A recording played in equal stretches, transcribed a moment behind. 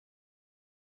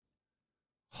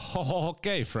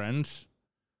Okay, friends.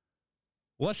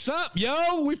 What's up,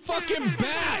 yo? We fucking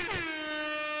back.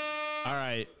 All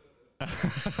right.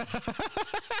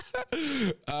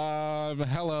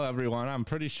 Hello, everyone. I'm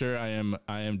pretty sure I am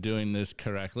doing this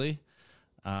correctly.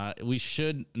 We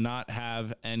should not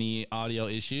have any audio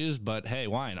issues, but hey,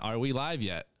 Wine, are we live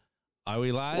yet? Are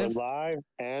we live? We're live,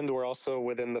 and we're also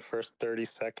within the first 30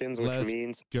 seconds, which Let's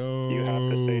means go. you have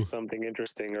to say something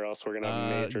interesting or else we're going to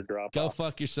have a major drop Go off.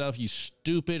 fuck yourself, you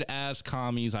stupid ass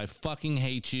commies. I fucking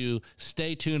hate you.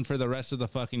 Stay tuned for the rest of the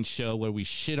fucking show where we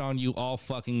shit on you all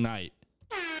fucking night.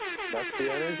 That's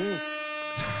the energy.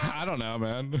 I don't know,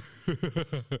 man.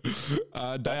 That's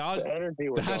the energy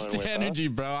we're That's going the with, energy,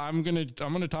 bro. I'm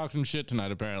gonna talk some shit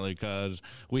tonight, apparently, because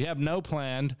we have no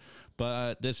planned,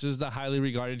 but this is the highly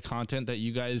regarded content that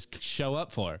you guys show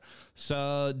up for.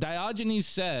 So Diogenes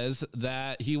says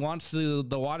that he wants the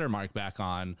watermark back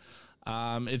on.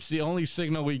 It's the only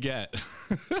signal we get.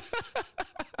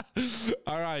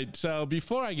 All right, so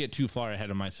before I get too far ahead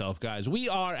of myself, guys, we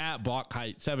are at block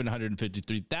height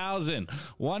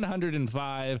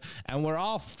 753,105, and we're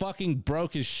all fucking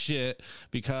broke as shit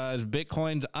because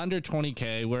Bitcoin's under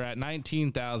 20K. We're at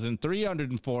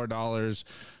 $19,304,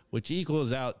 which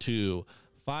equals out to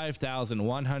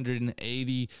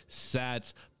 5,180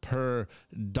 sats per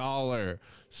dollar.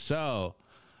 So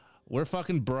we're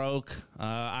fucking broke.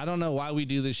 I don't know why we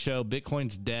do this show.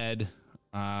 Bitcoin's dead.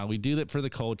 We do that for the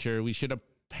culture. We should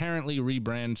apparently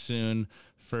rebrand soon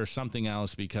for something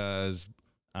else because,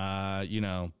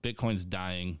 Bitcoin's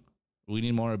dying. We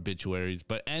need more obituaries.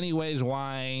 But anyways,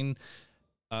 Wine,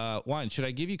 should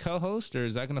I give you co-host or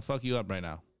is that going to fuck you up right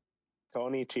now?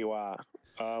 Konnichiwa.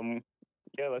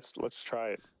 Yeah, let's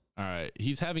try it. All right.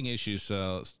 He's having issues,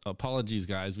 so apologies,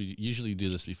 guys. We usually do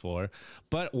this before.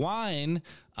 But Wine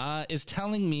is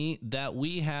telling me that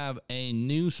we have a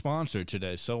new sponsor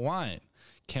today. So, Wine,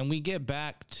 can we get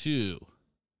back to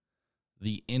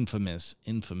the infamous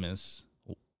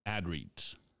ad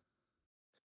reads?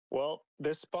 Well,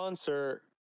 this sponsor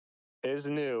is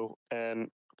new, and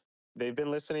they've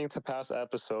been listening to past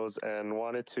episodes and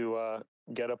wanted to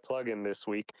get a plug-in this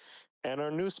week. And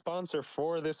our new sponsor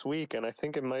for this week, and I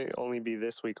think it might only be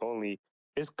this week only,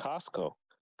 is Costco.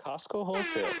 Costco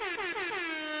Wholesale.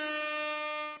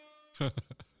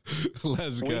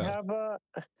 Let's go.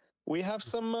 We have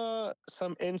some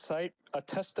insight, a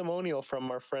testimonial from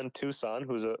our friend Tucson,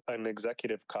 who's an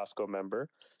executive Costco member,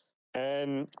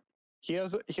 and he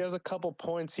has a couple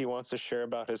points he wants to share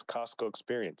about his Costco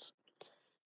experience.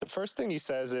 The first thing he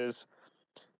says is,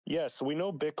 yes, we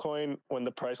know Bitcoin, when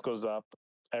the price goes up,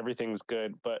 everything's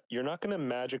good, but you're not going to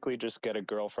magically just get a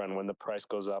girlfriend when the price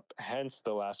goes up. Hence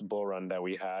the last bull run that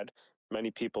we had.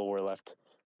 Many people were left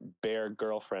bare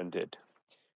girlfriended.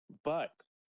 But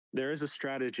there is a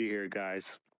strategy here,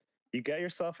 guys. You get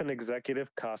yourself an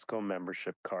executive Costco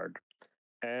membership card.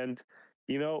 And,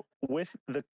 with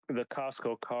the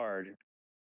Costco card,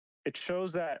 it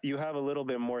shows that you have a little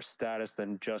bit more status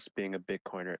than just being a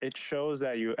Bitcoiner. It shows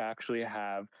that you actually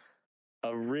have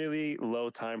a really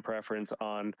low time preference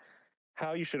on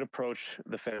how you should approach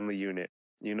the family unit.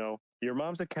 Your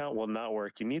mom's account will not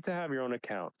work. You need to have your own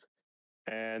account.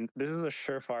 And this is a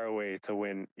surefire way to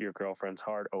win your girlfriend's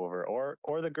heart over, or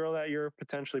the girl that you're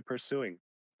potentially pursuing.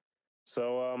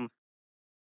 So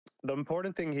the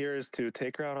important thing here is to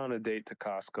take her out on a date to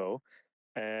Costco,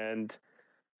 and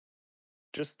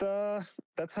just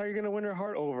that's how you're going to win her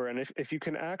heart over. And if you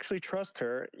can actually trust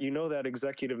her, that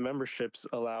executive memberships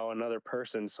allow another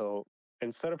person. So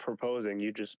instead of proposing,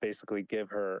 you just basically give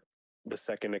her the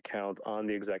second account on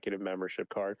the executive membership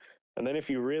card. And then if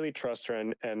you really trust her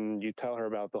and you tell her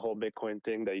about the whole Bitcoin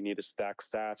thing, that you need to stack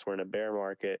stats, we're in a bear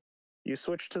market, you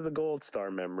switch to the Gold Star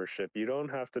membership. You don't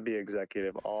have to be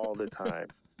executive all the time.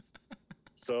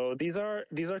 So these are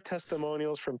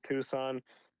testimonials from Tucson.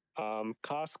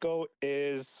 Costco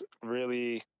is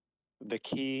really the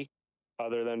key,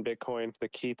 other than Bitcoin, the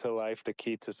key to life, the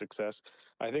key to success.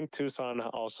 I think Tucson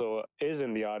also is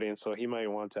in the audience, so he might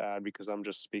want to add because I'm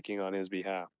just speaking on his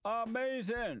behalf.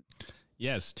 Amazing.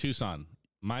 Yes, Tucson.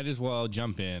 Might as well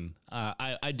jump in.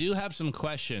 I do have some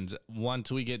questions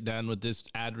once we get done with this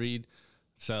ad read.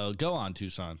 So go on,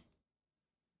 Tucson.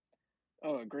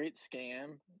 Oh, a great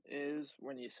scam is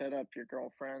when you set up your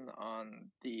girlfriend on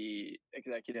the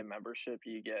executive membership,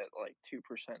 you get like 2%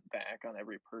 back on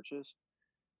every purchase.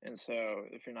 And so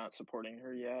if you're not supporting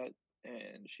her yet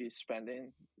and she's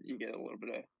spending, you get a little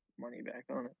bit of money back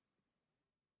on it.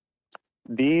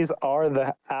 These are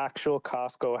the actual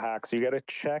Costco hacks. You get a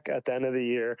check at the end of the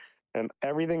year, and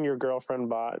everything your girlfriend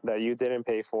bought that you didn't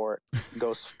pay for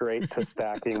goes straight to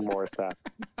stacking more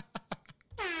sats.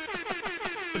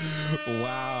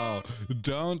 Wow.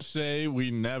 Don't say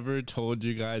we never told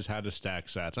you guys how to stack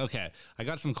sats. Okay, I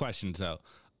got some questions though.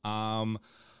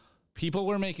 People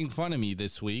were making fun of me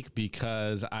this week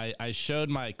because I showed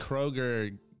my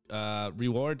Kroger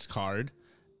rewards card,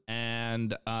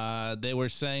 and they were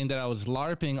saying that I was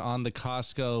LARPing on the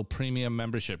Costco premium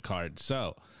membership card.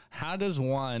 So how does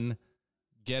one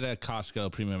get a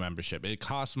Costco premium membership? It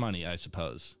costs money, I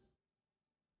suppose.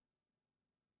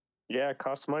 Yeah, it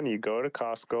costs money. You go to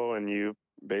Costco and you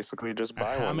basically just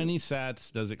buy one. How many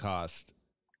sats does it cost?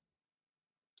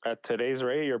 At today's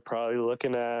rate, you're probably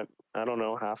looking at, I don't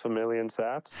know, 500,000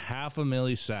 sats.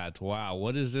 500,000 sats. Wow.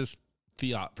 What is this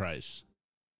fiat price?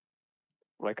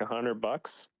 Like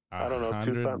 $100. I don't know,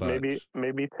 $100.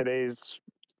 maybe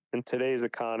in today's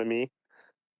economy,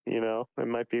 it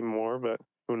might be more, but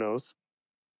who knows?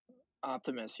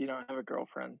 Optimus, you don't have a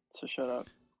girlfriend, so shut up.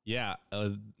 Yeah,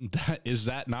 is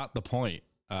that not the point?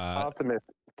 Optimus,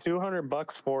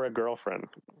 $200 for a girlfriend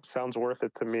sounds worth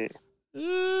it to me.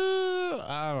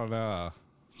 I don't know.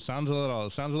 Sounds a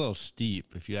little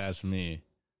steep, if you ask me.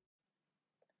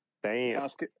 Damn.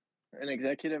 An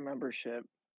executive membership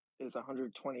is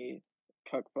 120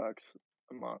 cuck bucks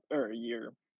a month or a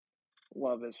year.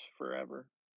 Love is forever.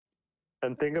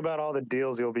 And think about all the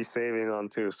deals you'll be saving on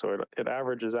too, so it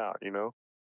averages out, No.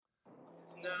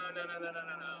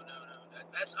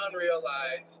 That's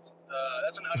unrealized.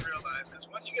 That's an unrealized, because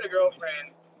once you get a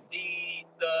girlfriend,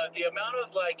 the amount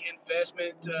of like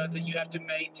investment that you have to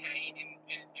maintain in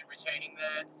retaining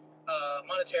that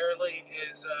monetarily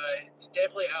is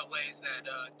definitely outweighs that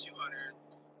 $200,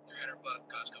 $300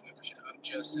 Costco membership. I'm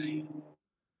just saying.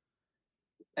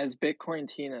 As Bitcoin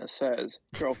Tina says,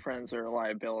 girlfriends are a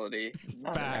liability,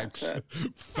 not Facts. an asset.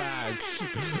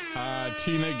 Facts.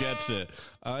 Tina gets it.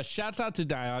 Shouts out to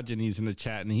Diogenes in the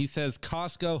chat, and he says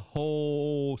Costco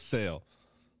wholesale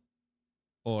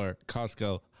or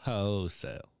Costco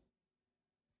wholesale.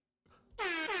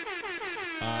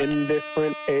 In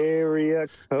different area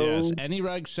codes. Yes, Any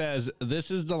Rug says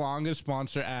this is the longest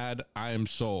sponsor ad. I am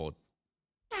sold.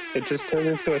 It just turned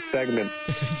into a segment.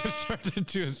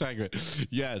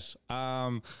 Yes.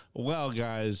 Well,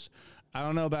 guys, I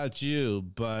don't know about you,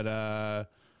 but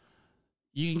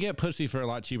you can get pussy for a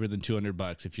lot cheaper than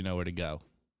 $200 if you know where to go.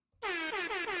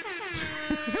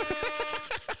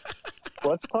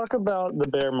 Let's talk about the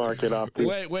bear market, Opti.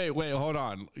 Wait. Hold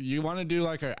on. You want to do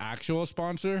like an actual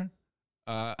sponsor?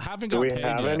 Haven't Do got we paid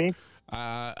have yet. any?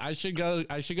 I should go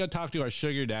talk to our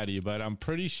sugar daddy, but I'm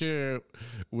pretty sure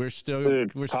we're still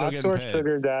Talk getting to our paid.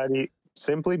 sugar daddy.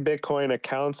 Simply Bitcoin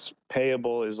accounts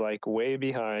payable is like way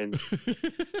behind.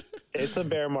 It's a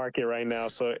bear market right now,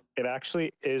 so it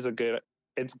actually is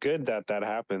it's good that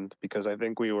happened, because I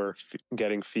think we were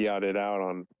getting fiated out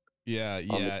on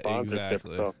the sponsorship.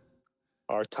 Exactly. So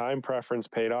our time preference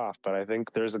paid off, but I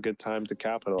think there's a good time to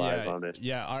capitalize on this.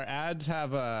 Yeah, our ads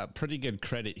have a pretty good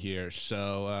credit here,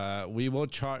 so we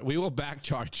will back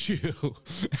charge you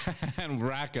and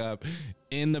rack up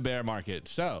in the bear market.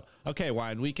 So, okay,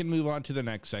 Wine, we can move on to the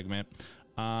next segment.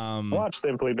 Watch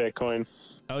Simply Bitcoin.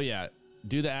 Oh yeah,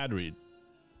 do the ad read.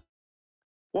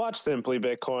 Watch Simply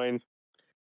Bitcoin.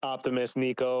 Optimus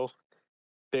Nico,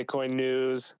 Bitcoin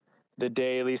News, the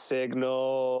Daily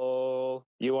Signal.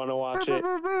 You want to watch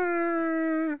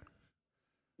it?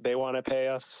 They want to pay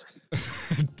us.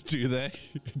 Do they?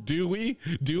 Do we?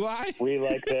 Do I? We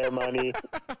like their money.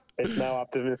 It's now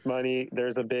Optimus money.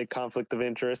 There's a big conflict of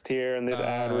interest here in this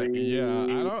ad read.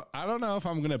 Yeah, I don't know if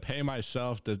I'm gonna pay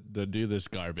myself to do this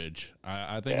garbage.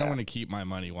 I think I'm gonna keep my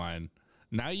money, Wine.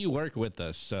 Now you work with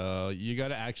us, so you got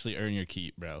to actually earn your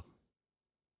keep, bro.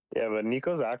 Yeah, but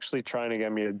Nico's actually trying to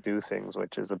get me to do things,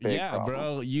 which is a big problem.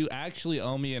 Bro, you actually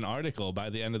owe me an article by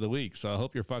the end of the week, so I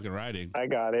hope you're fucking writing. I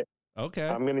got it. Okay.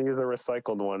 I'm gonna use a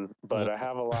recycled one, but I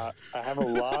have a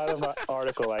lot of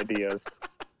article ideas.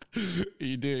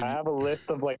 You do. I have a list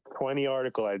of like 20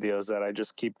 article ideas that I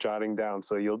just keep jotting down,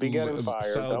 so you'll be getting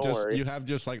fired. So don't worry. You have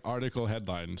just like article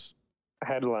headlines.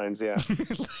 Headlines, yeah.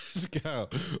 Let's go.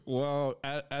 Well,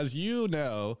 as you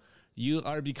know, you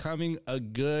are becoming a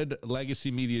good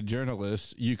legacy media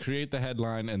journalist. You create the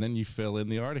headline and then you fill in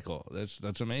the article.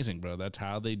 That's amazing, bro. That's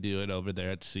how they do it over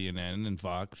there at CNN and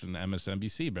Fox and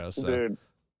MSNBC, bro. So. Dude,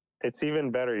 it's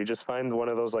even better. You just find one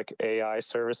of those like AI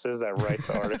services that writes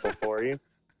the article for you.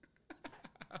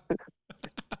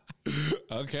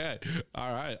 Okay.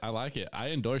 All right. I like it. I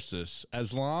endorse this.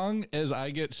 As long as I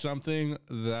get something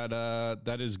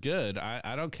that is good,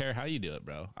 I don't care how you do it,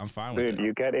 bro. I'm fine with it. Dude,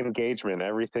 you get engagement,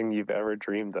 everything you've ever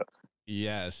dreamed of.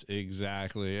 Yes,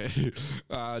 exactly.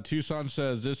 Tucson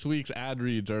says this week's ad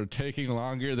reads are taking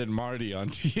longer than Marty on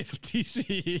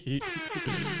TFTC.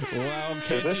 Well,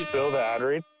 Is this still the ad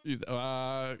read?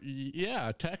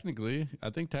 Yeah, technically. I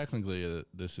think technically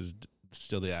this is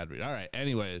still the ad read. All right.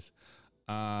 Anyways,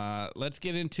 let's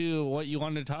get into what you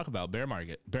wanted to talk about. Bear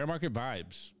market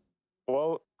vibes.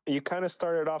 Well, you kind of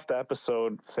started off the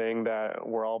episode saying that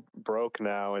we're all broke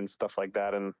now and stuff like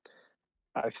that, and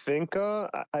I think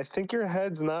your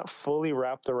head's not fully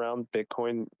wrapped around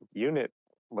Bitcoin unit,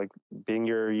 like being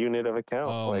your unit of account.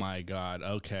 Oh like, my God.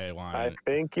 Okay, Wine. I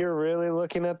think you're really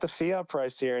looking at the fiat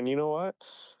price here, and you know what?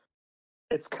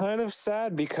 It's kind of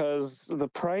sad because the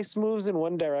price moves in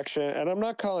one direction, and I'm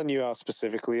not calling you out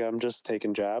specifically. I'm just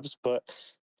taking jabs, but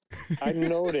I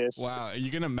noticed. Wow, are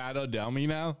you gonna Matt Odell me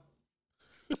now?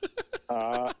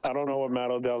 I don't know what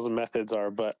Matt Odell's methods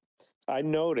are, but I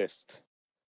noticed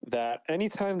that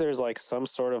anytime there's like some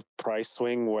sort of price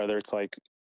swing, whether it's like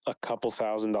a couple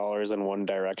 $1,000s in one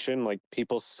direction, like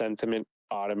people's sentiment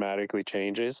automatically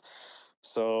changes.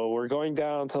 So we're going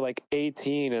down to like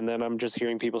 18, and then I'm just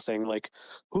hearing people saying like,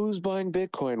 who's buying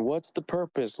Bitcoin? What's the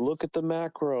purpose? Look at the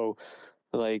macro.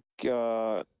 Like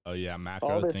oh yeah, macro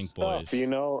all this think stuff, boys. you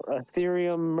know,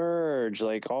 Ethereum merge,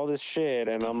 like all this shit.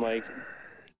 And I'm like,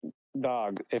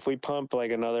 dog, if we pump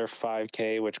like another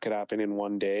 5K, which could happen in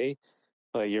one day,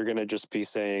 you're going to just be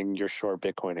saying you're short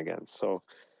Bitcoin again. So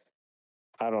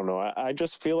I don't know. I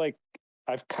just feel like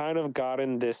I've kind of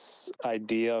gotten this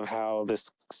idea of how this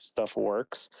stuff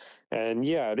works. And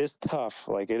yeah, it is tough.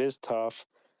 Like it is tough.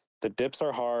 The dips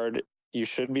are hard. You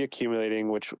should be accumulating,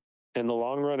 which in the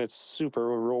long run, it's super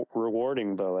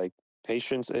rewarding. But like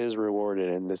patience is rewarded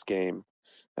in this game.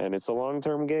 And it's a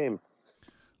long-term game.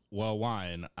 Well,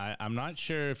 Wine, I'm not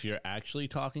sure if you're actually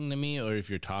talking to me or if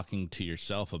you're talking to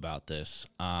yourself about this.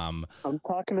 I'm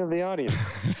talking to the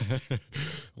audience.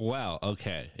 Well,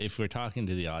 okay. If we're talking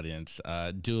to the audience,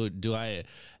 do I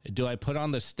put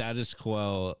on the status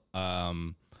quo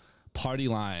party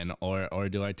line, or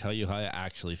do I tell you how I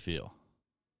actually feel?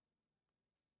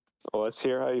 Well, let's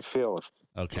hear how you feel.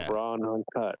 Okay. Raw and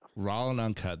uncut. Raw and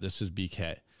uncut. This is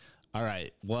BK. All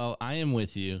right. Well, I am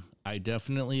with you. I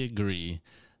definitely agree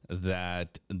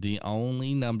that the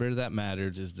only number that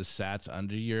matters is the sats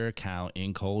under your account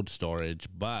in cold storage.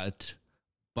 But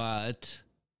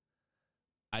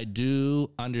I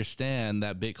do understand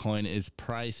that Bitcoin is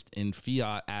priced in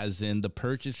fiat, as in the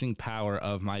purchasing power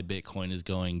of my Bitcoin is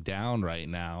going down right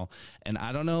now. And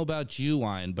I don't know about you,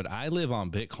 Wine, but I live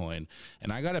on Bitcoin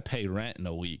and I got to pay rent in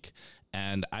a week.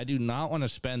 And I do not want to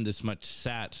spend this much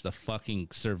sats to fucking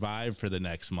survive for the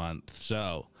next month.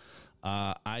 So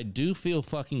I do feel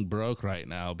fucking broke right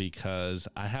now because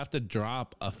I have to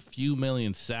drop a few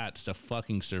million sats to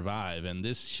fucking survive. And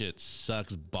this shit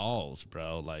sucks balls,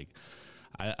 bro. Like,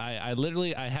 I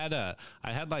literally, I had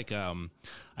like,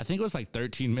 I think it was like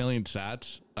 13 million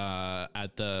sats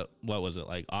at the, what was it,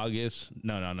 like August?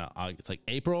 No, August, like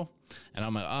April. And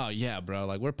I'm like, oh yeah, bro,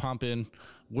 like we're pumping.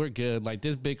 We're good. Like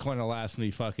this Bitcoin will last me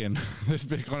this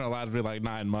Bitcoin will last me like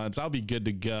 9 months. I'll be good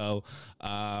to go.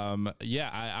 Yeah,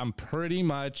 I'm pretty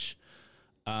much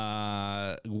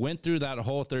went through that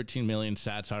whole 13 million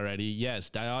sats already. Yes,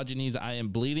 Diogenes, I am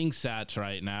bleeding sats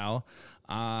right now.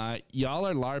 Y'all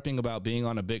are LARPing about being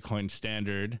on a Bitcoin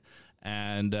standard,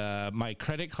 and my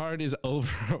credit card is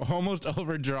almost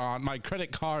overdrawn. My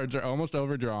credit cards are almost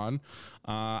overdrawn.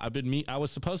 I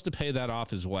was supposed to pay that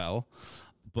off as well.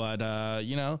 But,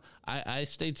 you know, I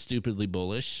stayed stupidly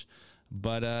bullish,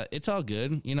 but it's all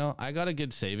good. You know, I got a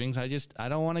good savings. I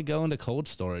don't want to go into cold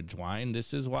storage, Wine.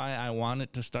 This is why I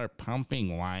wanted to start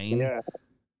pumping, Wine. Yeah,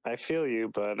 I feel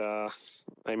you, but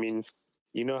I mean,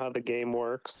 you know how the game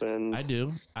works, and I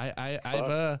do.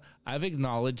 I've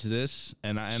acknowledged this,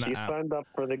 and you signed up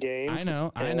for the game. I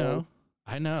know.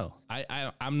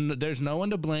 I'm there's no one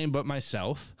to blame but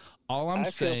myself. All I'm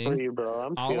saying, feel for you,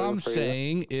 bro. I'm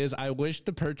saying is I wish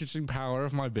the purchasing power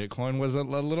of my Bitcoin was a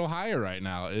little higher right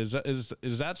now. Is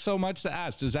that so much to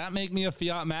ask? Does that make me a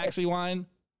fiat maxi, Wine?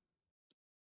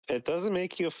 It doesn't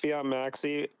make you a fiat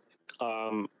maxi.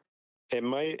 It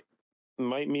might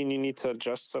mean you need to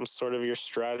adjust some sort of your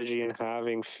strategy in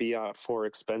having fiat for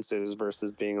expenses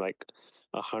versus being like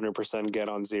 100% get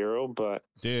on zero. But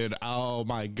dude, oh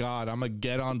my god, I'm a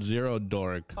get on zero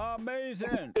dork.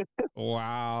 Amazing.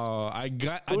 Wow, I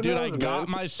got man?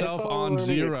 Myself on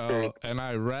zero experience. And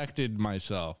I wrecked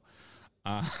myself.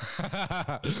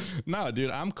 No,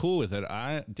 dude, I'm cool with it.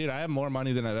 I have more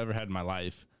money than I've ever had in my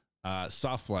life.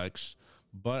 Soft flex,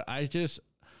 but I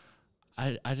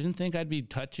I didn't think I'd be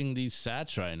touching these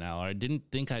sats right now. Or I didn't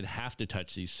think I'd have to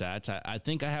touch these sats. I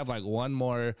think I have like one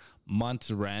more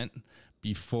month's rent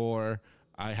before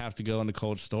I have to go into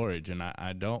cold storage, and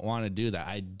I don't want to do that.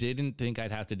 I didn't think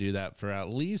I'd have to do that for at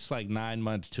least like 9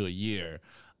 months to a year.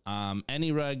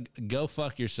 Any rug, go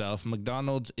fuck yourself.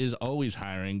 McDonald's is always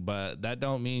hiring, but that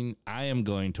don't mean I am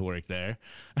going to work there.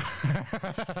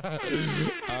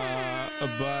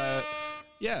 But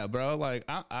yeah, bro, like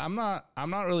I'm not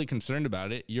really concerned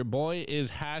about it. Your boy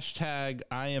is hashtag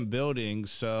I am building,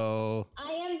 so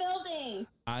I am building.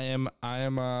 I am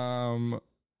I'm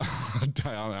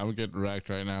getting wrecked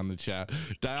right now in the chat.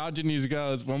 Diogenes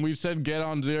goes, when we said get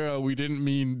on zero, we didn't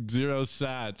mean 0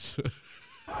 sats.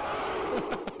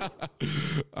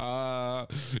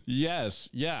 Yes,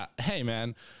 yeah. Hey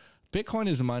man, Bitcoin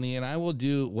is money, and I will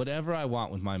do whatever I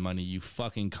want with my money. You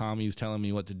fucking commies telling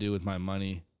me what to do with my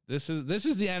money. This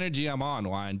is the energy I'm on,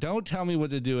 Wine. Don't tell me what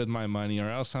to do with my money, or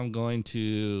else I'm going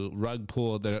to rug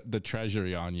pull the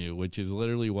treasury on you, which is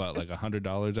literally what, like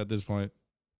 $100 at this point.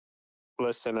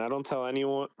 Listen, I don't tell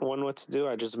anyone what to do.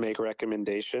 I just make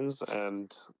recommendations,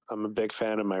 and I'm a big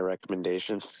fan of my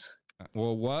recommendations.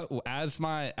 Well, what as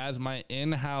my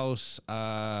in-house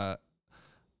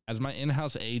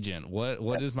agent,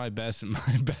 what is my best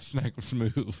next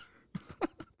move?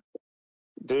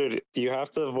 Dude, you have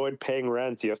to avoid paying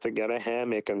rent. You have to get a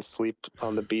hammock and sleep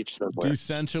on the beach somewhere.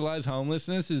 Decentralized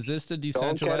homelessness? Is this the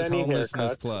decentralized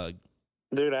homelessness plug?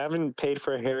 Dude, I haven't paid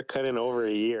for a haircut in over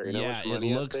a year. You know yeah, it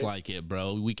looks like it,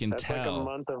 bro. We can tell. That's like a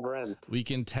month of rent. We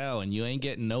can tell, and you ain't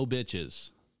getting no bitches.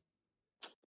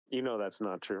 You know that's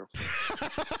not true.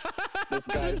 This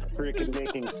guy's freaking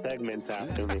making segments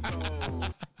after me.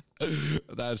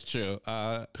 That's true.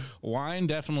 Wine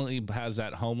definitely has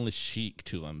that homeless chic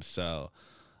to him, so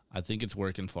I think it's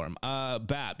working for him.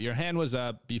 Bap, your hand was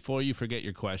up. Before you forget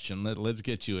your question, let's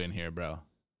get you in here, bro.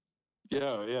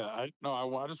 Yeah. I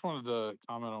just wanted to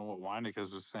comment on what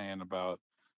Weineckes was saying about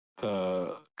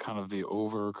the kind of the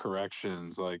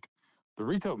overcorrections. Like, the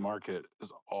retail market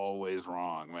is always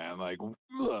wrong, man. Like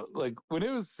when it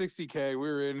was 60K, we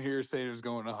were in here saying it was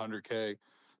going to 100K.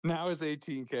 Now it's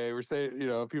 18K. We're saying,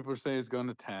 people are saying it's going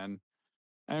to 10.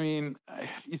 I mean,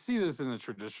 you see this in the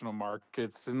traditional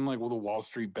markets and like the Wall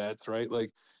Street bets, right? Like,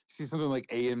 you see something like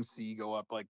AMC go up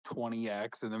like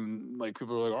 20x, and then like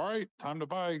people are like, all right, time to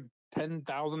buy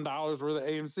 $10,000 worth of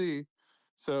AMC.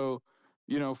 So,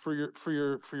 for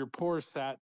your poor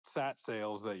sat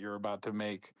sales that you're about to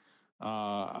make,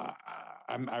 I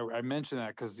mention that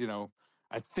because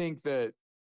I think that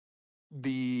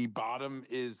the bottom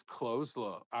is close.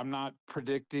 Look, I'm not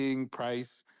predicting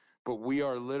price, but we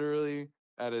are literally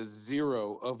at a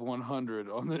 0 of 100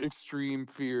 on the extreme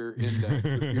fear index.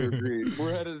 If you agree,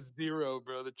 we're at a 0,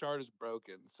 bro. The chart is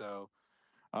broken. So,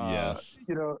 yes,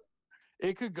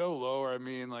 it could go lower. I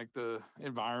mean, like the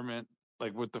environment,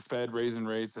 like with the Fed raising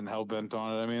rates and hell bent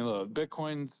on it. I mean, look,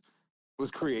 Bitcoin's was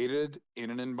created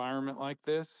in an environment like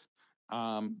this.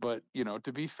 But,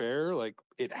 to be fair, like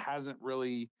it hasn't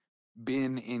really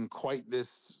been in quite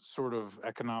this sort of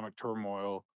economic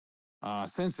turmoil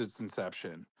since its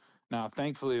inception. Now,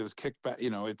 thankfully, it was kicked back.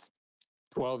 It's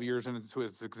 12 years into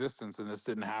its existence, and this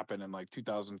didn't happen in like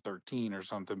 2013 or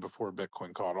something before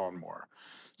Bitcoin caught on more.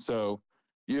 So,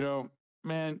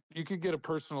 man, you could get a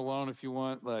personal loan if you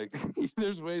want. Like,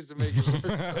 there's ways to make it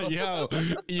work. Yo,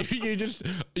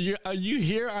 you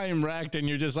hear I am wrecked, and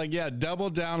you're just like, yeah, double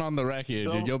down on the wreckage,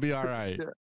 and you'll be all right.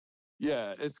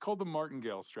 Yeah, it's called the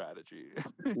Martingale strategy.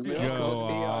 Go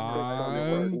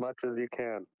on. As much as you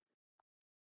can.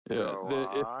 Yeah,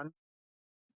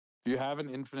 if you have an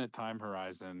infinite time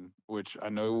horizon, which I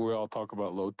know we all talk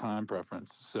about low time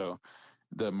preference, so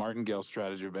the Martingale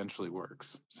strategy eventually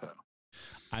works. So.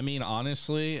 I mean,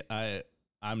 honestly,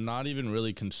 I'm not even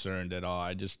really concerned at all.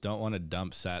 I just don't want to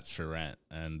dump sats for rent.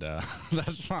 And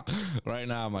that's not, right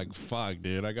now I'm like, fuck,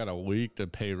 dude, I got a week to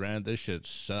pay rent. This shit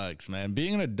sucks, man.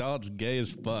 Being an adult's gay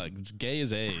as fuck. It's gay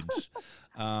as AIDS.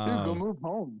 Dude, go move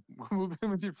home. Move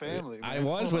in with your family.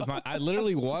 Man. I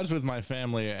literally was with my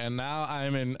family, and now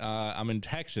I'm in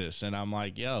Texas, and I'm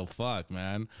like, yo, fuck,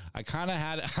 man. I kind of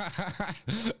had,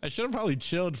 I should have probably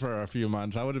chilled for a few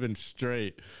months. I would have been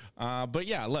straight. But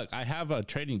yeah, look, I have a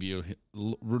TradingView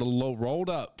rolled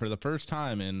up for the first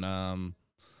time in,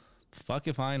 fuck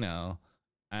if I know.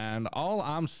 And all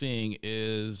I'm seeing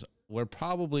is we're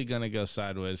probably going to go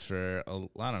sideways for,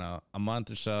 I don't know, a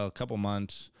month or so, a couple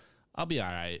months. I'll be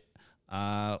all right.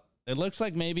 It looks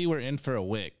like maybe we're in for a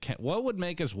wick. What would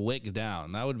make us wick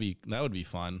down? That would be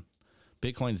fun.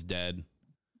 Bitcoin's dead.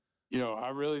 I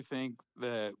really think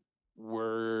that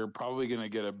we're probably going to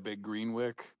get a big green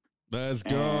wick. Let's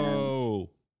go.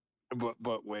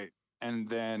 But wait, and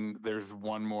then there's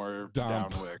one more Dump.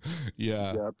 down wick.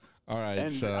 Yeah. Yep. All right.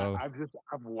 And So.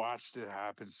 I've watched it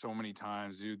happen so many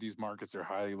times, dude. These markets are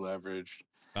highly leveraged,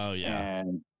 Oh yeah.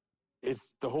 and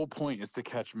it's the whole point is to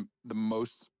catch the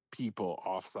most people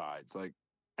off sides, like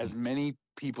as many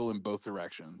people in both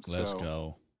directions. Let's So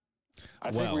go.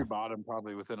 I think we bottomed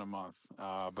probably within a month,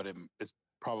 but it's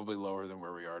probably lower than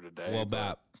where we are today. Well,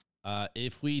 but Bap,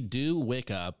 if we do wick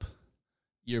up,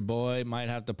 your boy might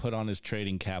have to put on his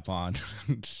trading cap on,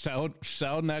 sell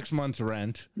next month's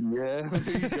rent. Yeah,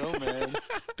 there you go, man.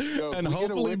 Yo, and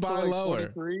hopefully buy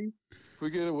lower. If we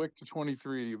get a wick to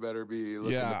 23, you better be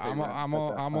looking yeah, to pay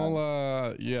I'm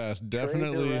all yeah,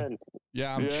 definitely.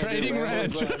 Yeah, I'm trading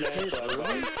rent.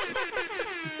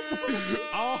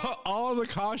 all the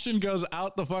caution goes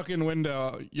out the fucking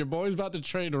window. Your boy's about to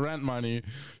trade rent money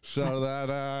so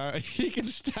that he can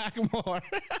stack more.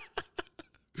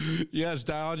 Yes,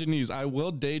 Diogenes, I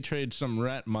will day trade some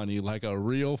rent money like a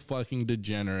real fucking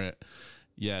degenerate.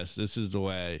 Yes, this is the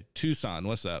way. Tucson,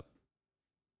 what's up?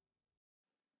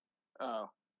 Oh,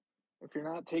 if you're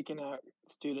not taking out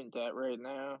student debt right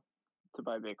now to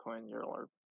buy Bitcoin, you're a LARP.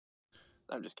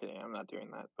 I'm just kidding. I'm not doing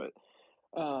that. But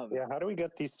yeah, how do we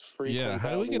get these free? Yeah,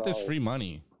 how do we get this free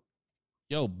money?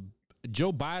 Yo,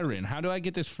 Joe Byron, how do I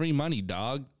get this free money,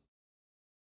 dog?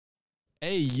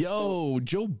 Hey, yo,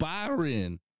 Joe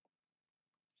Byron.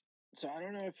 So I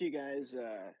don't know if you guys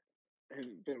have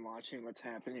been watching what's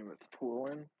happening with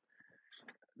Poolin.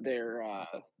 They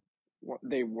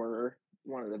were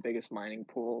one of the biggest mining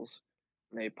pools.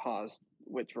 They paused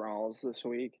withdrawals this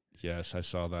week. Yes, I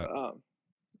saw that.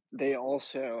 They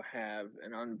also have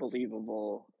an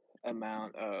unbelievable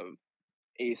amount of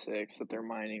ASICs that they're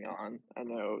mining on. I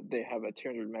know they have a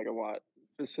 200 megawatt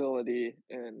facility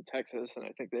in Texas, and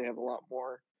I think they have a lot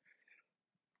more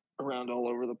around all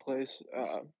over the place.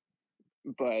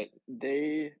 But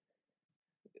I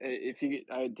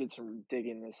did some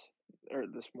digging this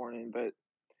morning, but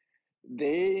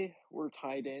they were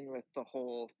tied in with the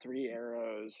whole Three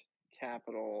Arrows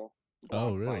Capital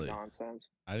really? nonsense.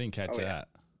 I didn't catch that. Yeah.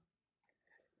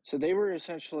 So they were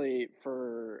essentially,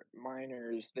 for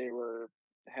miners, they were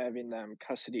having them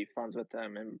custody funds with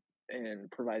them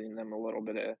and providing them a little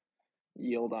bit of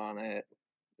yield on it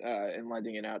and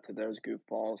lending it out to those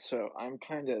goofballs. So I'm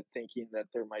kind of thinking that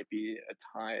there might be a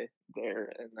tie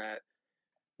there, and that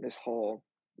this whole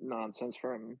nonsense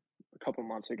from a couple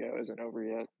months ago isn't over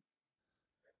yet.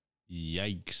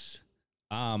 Yikes.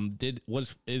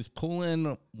 Is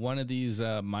Poolin one of these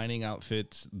mining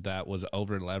outfits that was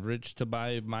over leveraged to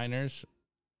buy miners,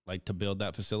 like to build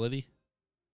that facility?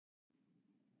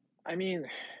 I mean,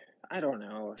 I don't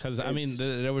know. Because I mean,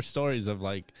 there were stories of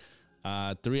like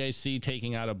 3AC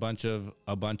taking out a bunch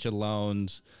of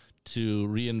loans to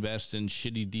reinvest in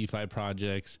shitty DeFi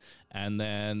projects, and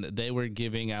then they were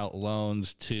giving out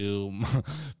loans to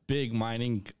big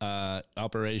mining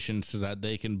operations so that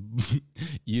they can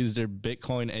use their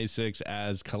Bitcoin ASICs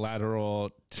as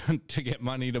collateral to get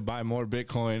money to buy more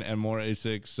Bitcoin and more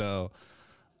ASICs. So,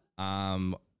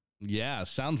 yeah,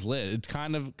 sounds lit. It's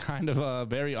kind of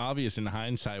very obvious in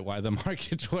hindsight why the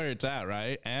market's where it's at,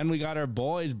 right? And we got our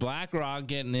boys BlackRock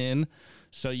getting in.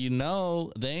 So they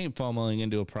ain't FOMOing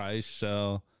into a price.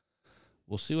 So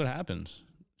we'll see what happens.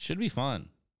 Should be fun.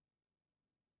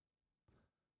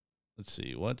 Let's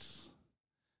see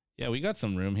yeah, we got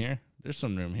some room here. There's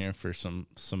some room here for some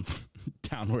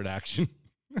downward action.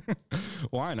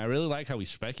 Wine, I really like how we're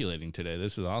speculating today.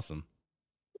 This is awesome.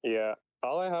 Yeah.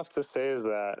 All I have to say is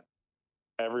that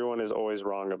everyone is always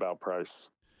wrong about price.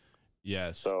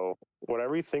 Yes. So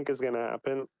whatever you think is going to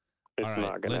happen, it's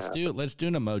not going to happen. Let's do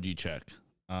an emoji check.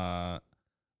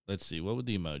 Let's see. What would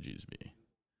the emojis be?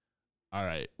 All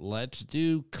right. Let's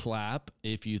do clap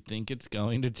if you think it's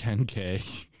going to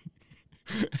 10K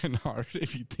and heart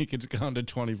if you think it's going to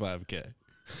 25K.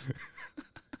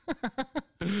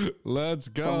 Let's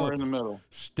go. Somewhere in the middle.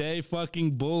 Stay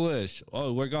fucking bullish.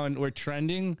 Oh, we're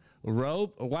trending.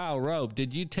 Rope? Wow, Rope.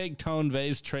 Did you take Tone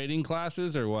Vay's trading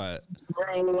classes or what?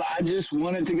 Bro, I just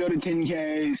wanted to go to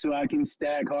 10K so I can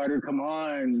stack harder. Come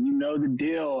on. You know the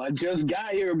deal. I just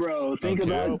got here, bro. Think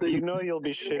about it. You know you'll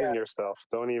be shitting yourself.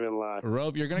 Don't even lie.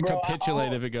 Rope, you're going to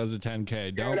capitulate if it goes to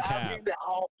 10K. Don't cap.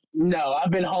 No, I've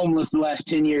been homeless the last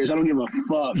 10 years. I don't give a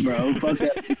fuck, bro. Fuck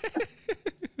that.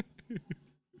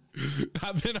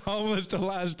 I've been homeless the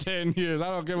last 10 years. I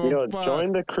don't give a fuck.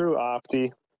 Join the crew,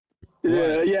 Opti.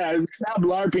 Yeah, stop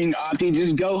LARPing, Opti.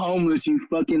 Just go homeless, you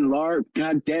fucking LARP.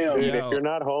 God damn. Dude, if you're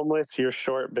not homeless, you're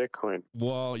short Bitcoin.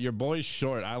 Well, your boy's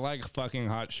short. I like fucking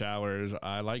hot showers.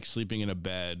 I like sleeping in a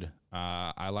bed.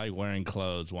 I like wearing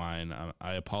clothes, Wine.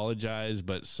 I apologize,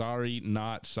 but sorry,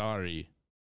 not sorry.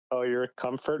 Oh, you're a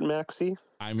comfort maxi?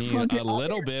 I mean, a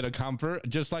little bit of comfort,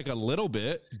 just like a little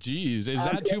bit. Jeez, is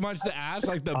that too much to ask?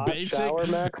 Like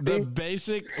the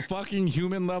basic fucking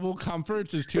human level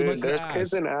comforts is too much to ask. There's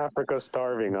kids in Africa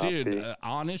starving, dude.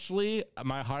 Honestly,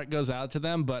 my heart goes out to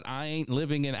them, but I ain't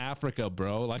living in Africa,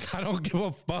 bro. Like, I don't give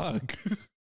a fuck.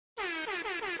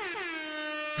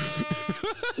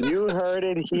 You heard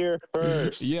it here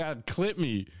first. Yeah, clip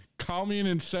me. Call me an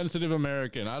insensitive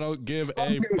American. I don't give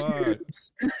a fuck.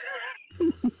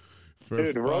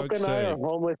 Dude, Rope and I are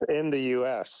homeless in the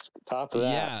U.S. Top of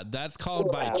that. Yeah, that's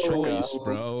called by choice,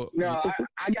 bro. No,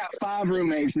 I got 5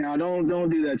 roommates now. Don't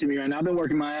do that to me right now. I've been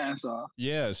working my ass off.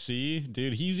 Yeah, see?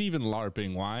 Dude, he's even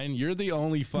LARPing, Wine. You're the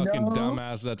only fucking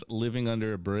dumbass that's living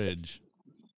under a bridge.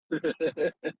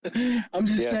 I'm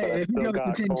just saying, if you go to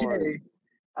 10K,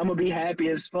 I'm going to be happy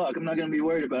as fuck. I'm not going to be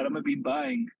worried about it. I'm going to be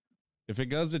buying. If it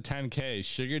goes to 10K,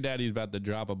 Sugar Daddy's about to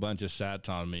drop a bunch of sats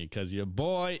on me because your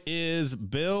boy is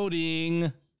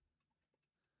building.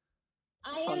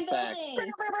 I am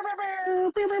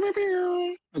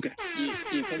building. Okay.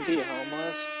 You can be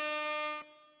homeless.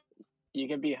 You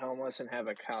can be homeless and have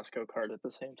a Costco card at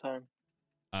the same time.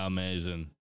 Amazing.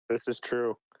 This is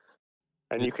true.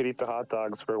 And you could eat the hot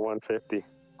dogs for $150.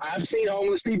 I've seen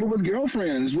homeless people with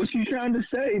girlfriends. What you trying to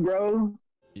say, bro?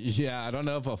 Yeah, I don't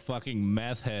know if a fucking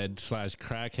meth head /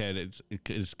 crackhead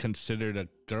is considered a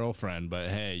girlfriend, but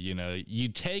hey, you know, you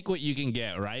take what you can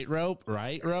get, right, Rope?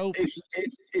 Right, Rope?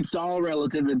 It's all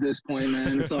relative at this point,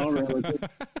 man. It's all relative.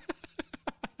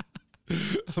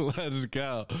 Let's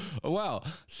go. Well,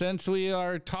 since we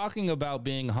are talking about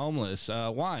being homeless,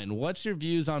 Wine, what's your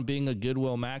views on being a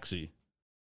Goodwill Maxi?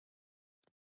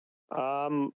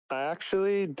 I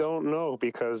actually don't know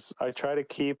because I try to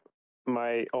keep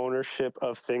my ownership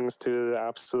of things to the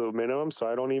absolute minimum, so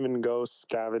I don't even go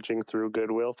scavenging through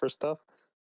Goodwill for stuff.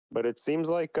 But it seems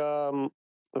like Bitcoin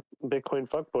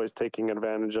fuckboy's taking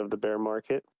advantage of the bear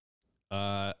market.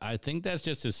 I think that's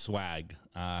just his swag.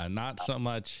 Not so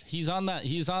much. He's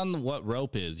on what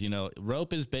Rope is. You know,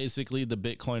 Rope is basically the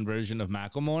Bitcoin version of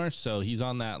Macklemore. So he's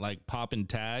on that like popping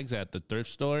tags at the thrift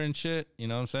store and shit. You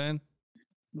know what I'm saying?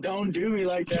 Don't do me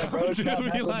like that, bro. Don't do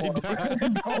me like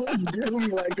that. Don't do me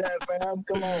like that, fam.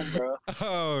 Come on, bro.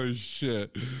 Oh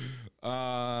shit.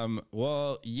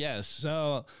 Well, yes.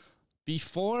 So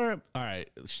before, all right,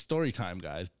 story time,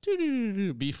 guys.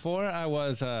 Before I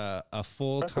was a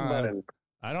full time.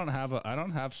 I don't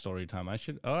have story time. I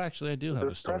should. Oh, actually, I do have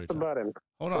a story time. Press the button.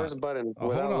 Hold Press the button on.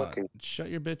 without Hold on. looking. Shut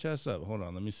your bitch ass up. Hold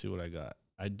on. Let me see what I got.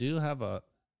 I do have a.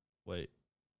 Wait.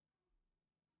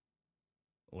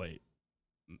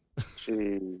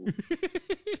 Jeez.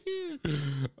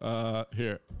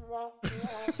 Here.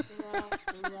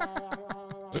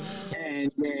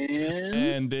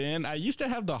 And then I used to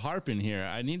have the harp in here.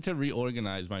 I need to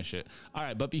reorganize my shit. All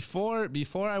right, but before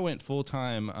I went full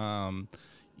time,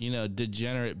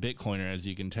 degenerate Bitcoiner, as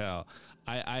you can tell,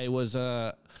 I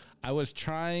was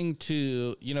trying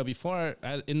to,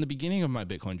 in the beginning of my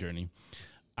Bitcoin journey,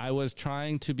 I was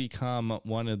trying to become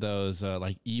one of those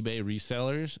like eBay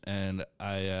resellers, and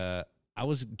I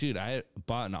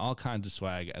bought all kinds of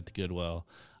swag at the Goodwill.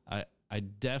 I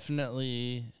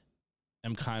definitely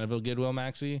am kind of a Goodwill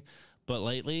maxi, but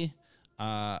lately,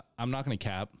 I'm not gonna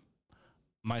cap.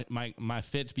 My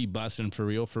fits be busting for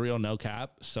real, no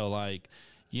cap. So like,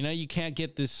 you can't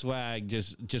get this swag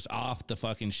just off the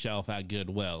fucking shelf at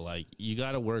Goodwill. Like, you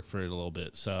got to work for it a little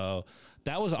bit. So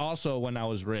that was also when I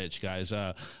was rich, guys.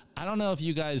 I don't know if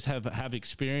you guys have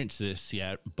experienced this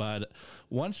yet, but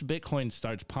once Bitcoin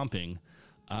starts pumping,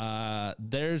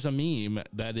 there's a meme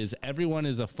that is everyone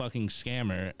is a fucking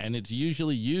scammer, and it's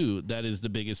usually you that is the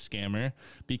biggest scammer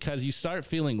because you start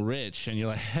feeling rich and you're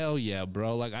like, hell yeah,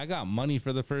 bro. Like, I got money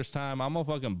for the first time. I'm gonna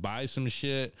fucking buy some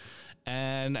shit.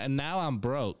 And now I'm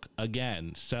broke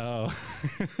again. So,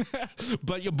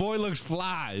 but your boy looks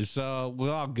fly, so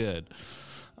we're all good.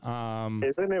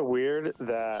 Isn't it weird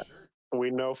that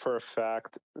we know for a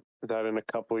fact that in a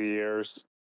couple of years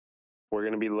we're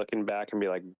gonna be looking back and be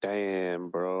like,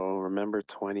 "Damn, bro, remember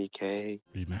 20K?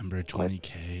 Remember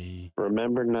 20K?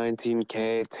 Remember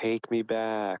 19K? Take me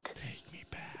back. Take me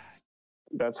back."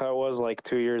 That's how it was like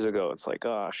 2 years ago. It's like,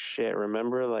 oh shit,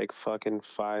 remember like fucking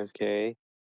 5K?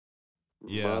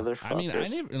 Yeah, I mean, I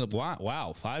never.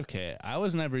 Wow, 5K. I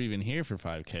was never even here for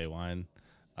 5K. Wine.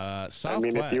 I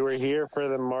mean, if you were here for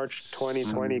the March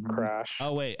 2020 crash.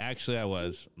 Oh wait, actually, I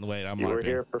was. Wait, I'm. You were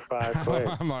here for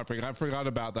 5K. I'm LARPing. I forgot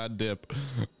about that dip.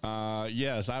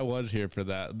 Yes, I was here for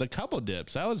that. The couple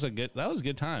dips. That was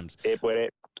good times. Dip with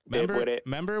it. did with it.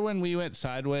 Remember when we went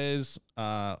sideways?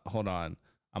 Hold on.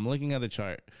 I'm looking at the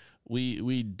chart.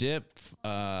 We dipped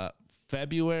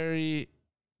February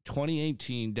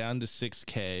 2018 down to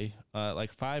 6K,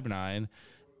 like 5.9,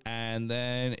 and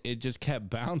then it just kept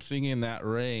bouncing in that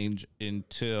range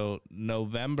until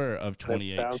November of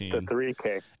 2018. It bounced to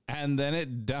 3K. And then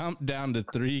it dumped down to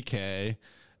 3K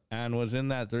and was in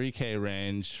that 3K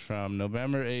range from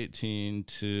November 18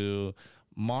 to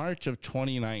March of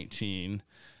 2019.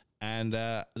 And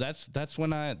that's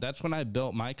when I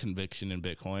built my conviction in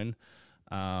Bitcoin.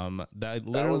 That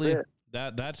literally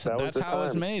that's how it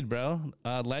was made, bro.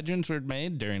 Legends were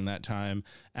made during that time.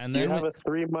 And then you have a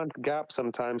 3-month gap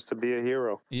sometimes to be a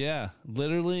hero. Yeah,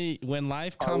 literally when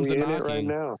life comes Are we a in knocking. it right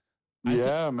now?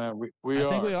 Man, we I are.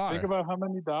 think we are. Think about how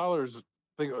many dollars.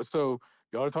 So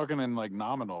y'all are talking in like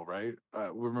nominal, right?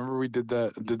 Remember we did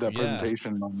that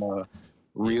presentation on the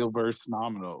real versus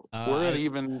nominal. We're at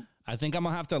even. I think I'm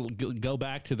gonna have to go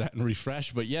back to that and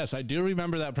refresh. But yes, I do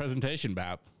remember that presentation,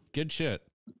 Bap. Good shit.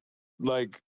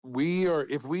 Like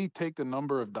if we take the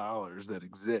number of dollars that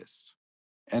exist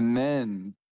and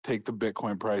then take the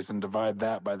Bitcoin price and divide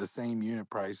that by the same unit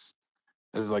price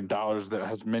as like dollars that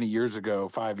has many years ago,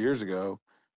 5 years ago,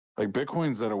 like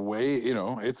Bitcoin's at a way,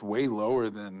 it's way lower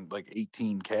than like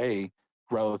 18K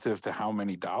relative to how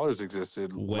many dollars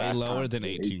existed. Way lower than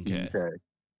 18K.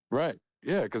 Right.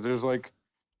 Yeah. Cause there's like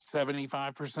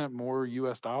 75% more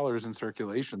US dollars in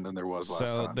circulation than there was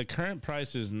last time. So the current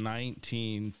price is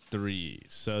 19.3.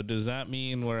 So does that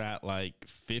mean we're at like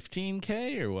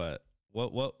 15K or what?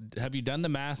 What have you done the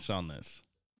maths on this?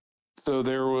 So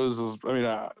there's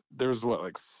what,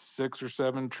 like 6 or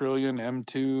 7 trillion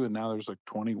M2, and now there's like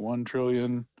 21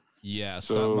 trillion. Yeah,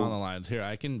 something on the lines. Here,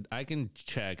 I can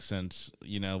check since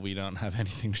we don't have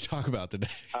anything to talk about today.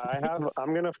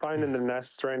 I'm gonna find in the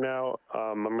Nest right now.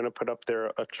 I'm gonna put up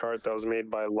there a chart that was made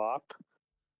by Lop.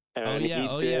 And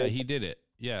he did it.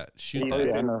 Yeah, shoot he that.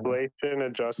 did inflation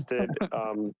adjusted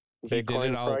He did Bitcoin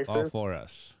it all prices, for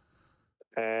us.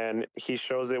 and he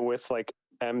shows it with like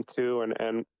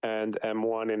M2 and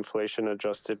M1 inflation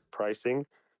adjusted pricing,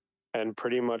 and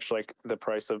pretty much like the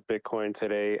price of Bitcoin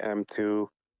today, M2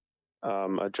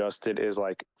 adjusted is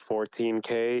like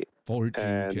 14K.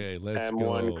 14K. Let's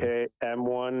M1K,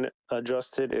 M1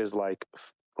 adjusted is like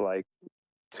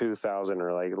 2,000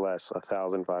 or like less,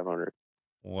 1,500.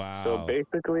 Wow. So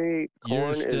basically,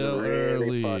 corn is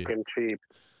really fucking cheap.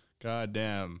 God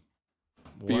damn.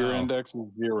 Fear index is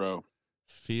 0.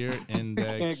 Fear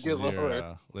index Get 0.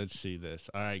 lower. Let's see this.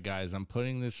 All right, guys, I'm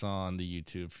putting this on the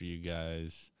YouTube for you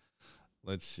guys.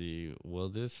 Let's see. Will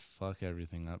this fuck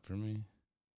everything up for me?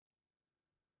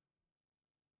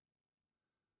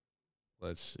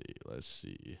 Let's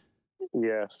see.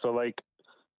 Yeah, so like,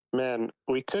 man,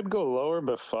 we could go lower,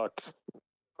 but fuck.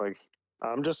 Like,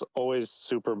 I'm just always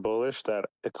super bullish that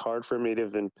it's hard for me to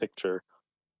even picture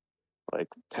like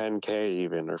 10K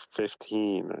even, or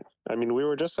 15. I mean, we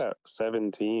were just at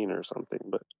 17 or something,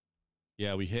 but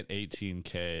yeah, we hit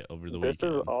 18K over the weekend. This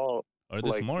is all or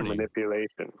this like morning.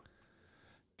 Manipulation.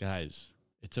 Guys,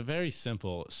 it's a very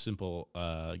simple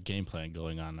game plan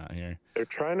going on out here. They're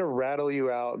trying to rattle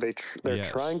you out. They're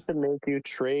trying to make you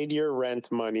trade your rent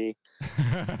money.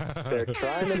 They're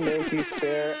trying to make you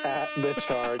stare at the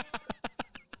charts.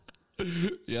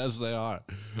 Yes, they are.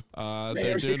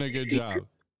 They're doing a good job.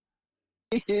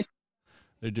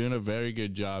 They're doing a very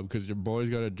good job because your boy's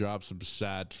got to drop some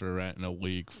sats for rent in a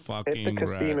week. Fucking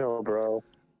it's a casino, bro.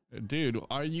 Dude,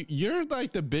 you're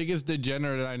like the biggest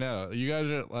degenerate I know. You guys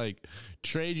are like,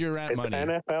 trade your rent money.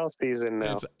 It's NFL season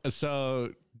now.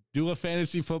 So do a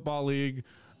fantasy football league.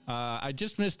 I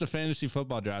just missed the fantasy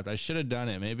football draft. I should have done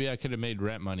it. Maybe I could have made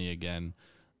rent money again.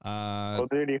 Well,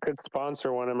 dude, you could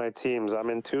sponsor one of my teams.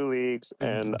 I'm in 2 leagues,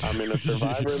 and I'm in a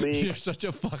Survivor League. You're such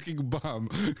a fucking bum.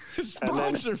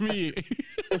 Sponsor me.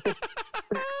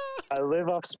 I live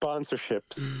off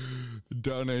sponsorships.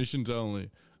 Donations only.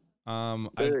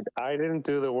 Dude, I didn't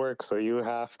do the work, so you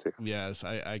have to. Yes,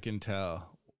 I can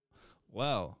tell.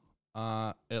 Well,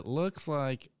 it looks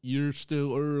like you're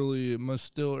still early. My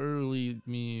still early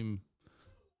meme.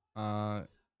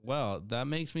 Well, that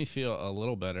makes me feel a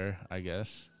little better, I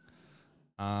guess.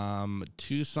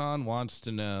 Tucson wants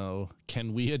to know,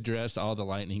 can we address all the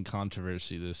Lightning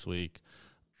controversy this week?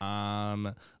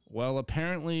 Well,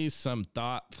 apparently some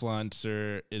thought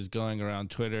fluncer is going around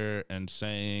Twitter and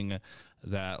saying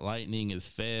that Lightning has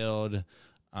failed.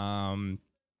 I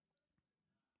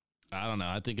don't know.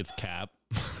 I think it's cap.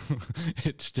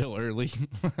 It's still early.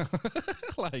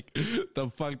 Like,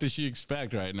 the fuck does she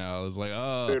expect right now? It's like,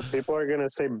 oh. Dude, people are going to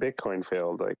say Bitcoin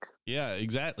failed. Like, yeah,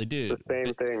 exactly, dude. it's the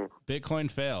same thing. Bitcoin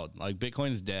failed. Like,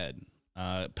 Bitcoin's dead.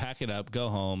 Pack it up, go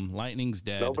home. Lightning's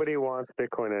dead. Nobody wants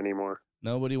Bitcoin anymore.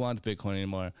 Nobody wants Bitcoin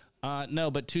anymore. No,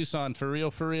 but Tucson, for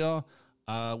real,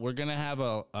 we're gonna have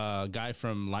a guy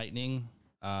from Lightning.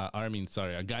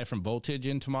 A guy from Voltage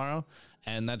in tomorrow,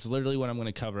 and that's literally what I'm going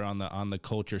to cover on the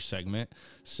culture segment.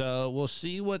 So we'll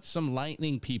see what some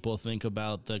Lightning people think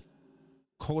about the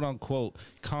quote unquote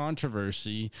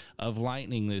controversy of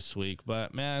Lightning this week.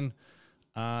 But man,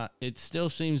 it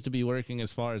still seems to be working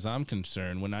as far as I'm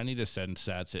concerned. When I need to send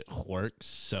sats, it works.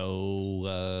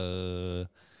 So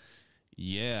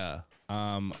yeah.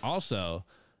 Also,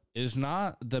 is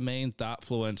not the main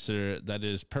thoughtfluencer that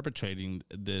is perpetrating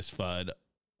this FUD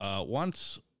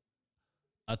once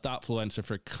a thoughtfluencer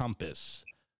for Compass.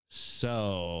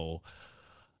 So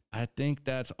I think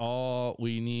that's all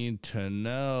we need to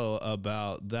know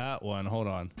about that one. Hold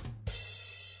on.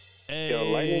 Hey. Yo,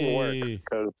 Lightning works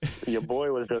because your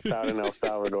boy was just out in El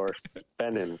Salvador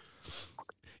spending.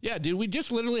 Yeah, dude, we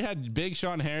just literally had Big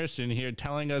Sean Harrison here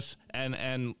telling us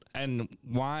and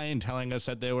Wine telling us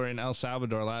that they were in El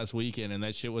Salvador last weekend and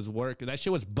that shit was working. That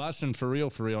shit was busting for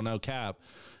real, no cap.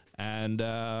 And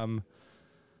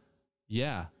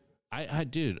yeah,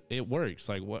 dude, it works.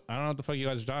 Like, what? I don't know what the fuck you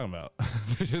guys are talking about.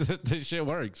 This shit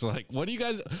works. Like, what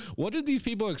did these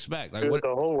people expect? Like, Dude, what?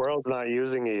 the whole world's not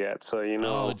using it yet, so you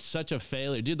know. Oh, it's such a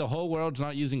failure, dude. The whole world's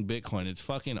not using Bitcoin. It's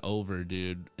fucking over,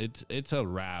 dude. It's a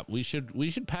wrap. We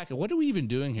should pack it. What are we even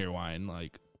doing here, Wine?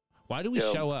 Like, why do we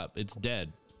show up? It's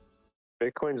dead.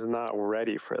 Bitcoin's not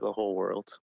ready for the whole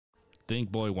world. Think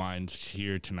Boy Wine's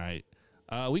here tonight.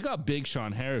 We got Big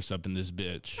Sean Harris up in this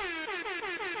bitch.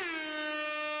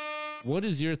 What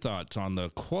is your thoughts on the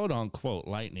quote-unquote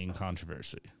Lightning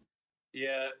controversy?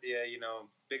 Yeah, you know,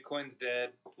 Bitcoin's dead.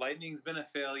 Lightning's been a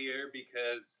failure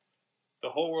because the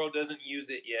whole world doesn't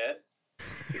use it yet.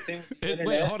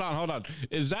 Wait, hold on.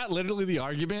 Is that literally the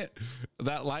argument?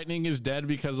 That Lightning is dead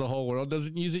because the whole world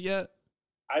doesn't use it yet?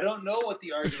 I don't know what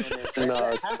the argument is. No,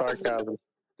 it's sarcasm.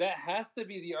 That has to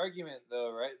be the argument,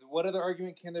 though, right? What other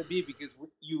argument can there be? Because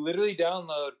you literally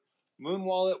download Moon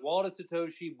Wallet, Wallet of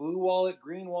Satoshi, Blue Wallet,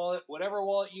 Green Wallet, whatever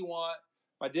wallet you want,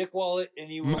 my dick wallet, and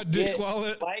you will get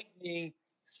Lightning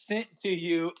sent to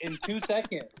you in 2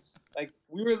 seconds. Like,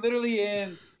 we were literally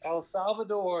in El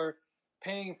Salvador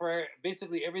paying for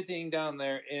basically everything down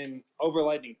there over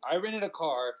Lightning. I rented a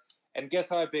car, and guess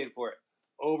how I paid for it?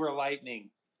 Over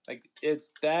Lightning. Like,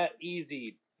 it's that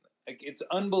easy. Like, it's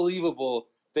unbelievable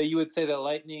that you would say that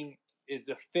Lightning is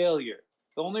a failure.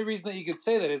 The only reason that you could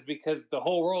say that is because the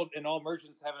whole world and all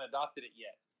merchants haven't adopted it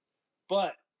yet.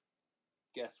 But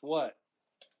guess what?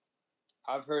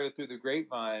 I've heard through the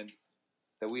grapevine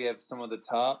that we have some of the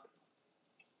top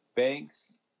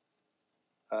banks,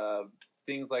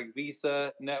 things like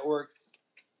Visa networks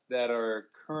that are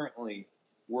currently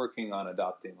working on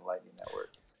adopting the Lightning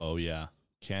Network. Oh, yeah.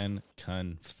 Can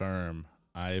confirm.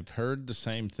 I've heard the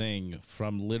same thing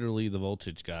from literally the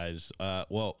Voltage guys.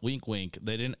 Well, wink, wink.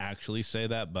 They didn't actually say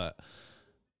that, but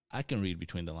I can read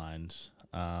between the lines.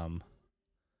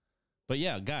 But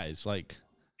yeah, guys, like,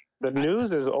 the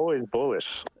news is always bullish,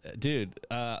 dude.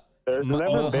 There's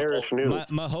never bearish news.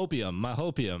 Mahopium.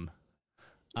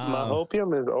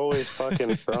 Mahopium is always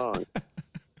fucking strong.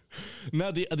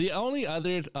 No, the only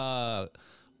other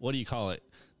what do you call it?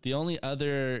 The only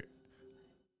other,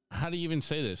 how do you even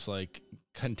say this? Like,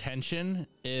 contention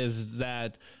is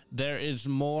that there is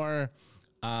more.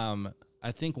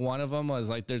 I think one of them was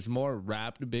like, there's more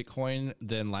wrapped Bitcoin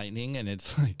than Lightning, and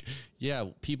it's like, yeah,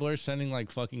 people are sending like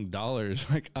fucking dollars,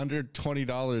 like under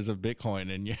 $20 of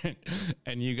Bitcoin,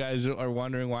 and you guys are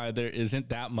wondering why there isn't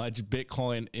that much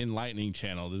Bitcoin in Lightning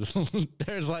channel.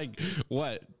 There's like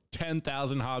what?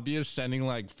 10,000 hobbyists sending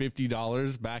like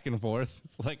 $50 back and forth.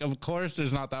 Like, of course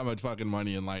there's not that much fucking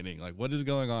money in Lightning. Like, what is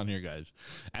going on here, guys?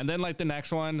 And then like the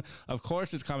next one, of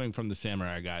course it's coming from the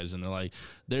Samurai guys, and they're like,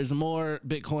 there's more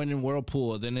Bitcoin in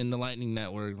Whirlpool than in the Lightning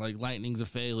network. Like, Lightning's a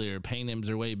failure. Paynims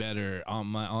are way better on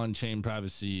my on-chain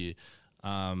privacy.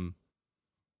 Yeah,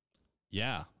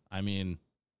 I mean,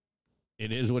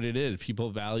 it is what it is.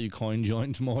 People value coin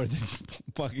joins more than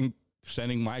fucking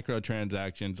sending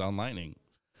microtransactions on Lightning.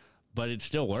 But it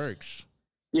still works.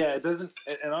 Yeah, it doesn't.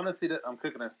 And honestly, I'm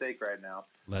cooking a steak right now.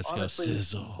 Let's go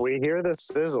sizzle. We hear the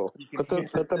sizzle. Put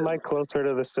the mic closer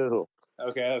to the sizzle.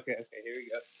 Okay. Here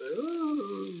we go.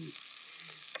 Ooh.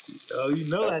 Oh, you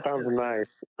know that sounds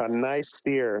nice. A nice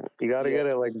sear. You got to get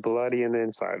it like bloody in the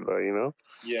inside, though. You know.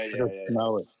 Yeah.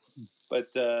 Smell it. But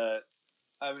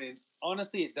I mean,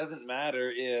 honestly, it doesn't matter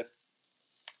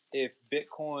if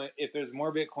Bitcoin, if there's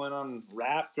more Bitcoin on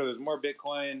Wrapped or there's more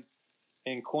Bitcoin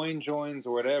in coin joins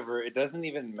or whatever. It doesn't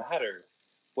even matter.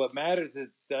 What matters is,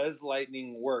 does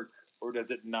Lightning work or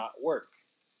does it not work?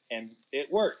 And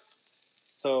it works.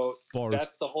 So Bars.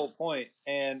 that's the whole point.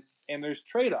 And there's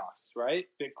trade-offs, right?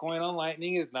 Bitcoin on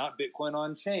Lightning is not Bitcoin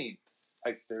on chain.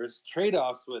 Like there's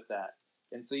trade-offs with that.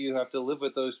 And so you have to live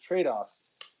with those trade-offs.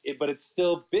 But it's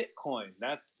still Bitcoin.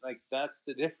 That's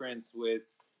the difference with,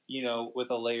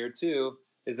 with a layer 2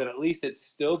 is that at least it's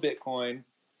still Bitcoin.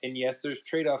 And yes, there's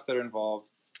trade-offs that are involved,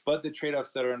 but the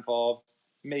trade-offs that are involved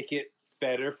make it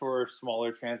better for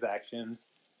smaller transactions.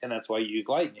 And that's why you use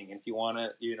Lightning. If you want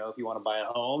to buy a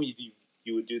home,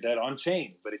 you would do that on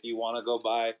chain. But if you want to go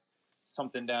buy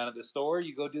something down at the store,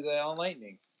 you go do that on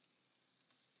Lightning.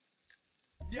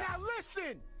 Now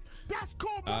listen, that's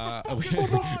called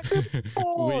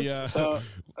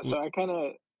So I kind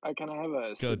of have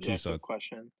a subjective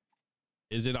question.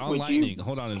 Is it on Lightning?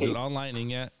 Hold on, is it on Lightning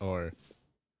yet, or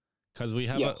because we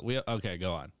have okay,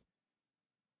 go on.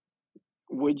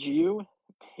 Would you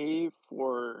pay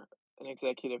for an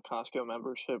executive Costco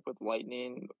membership with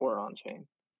Lightning or on chain?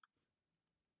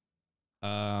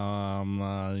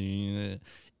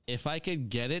 If I could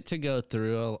get it to go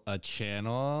through a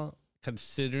channel,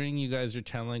 considering you guys are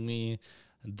telling me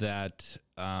that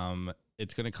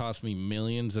it's going to cost me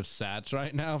millions of sats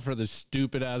right now for this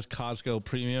stupid ass Costco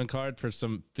premium card for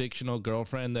some fictional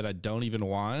girlfriend that I don't even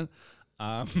want,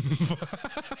 I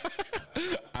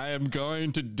am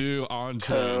going to do on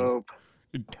chain.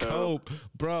 Cope,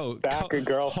 bro. Back a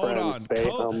girlfriend. Hold on. Stay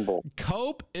humble.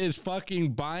 Cope is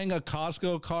fucking buying a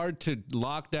Costco card to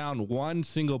lock down one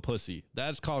single pussy.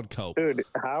 That's called Cope. Dude,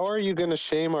 how are you gonna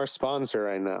shame our sponsor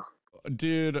right now?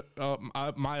 Dude,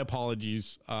 my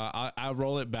apologies. I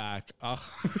roll it back.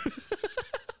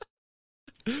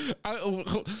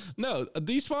 No,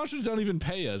 these sponsors don't even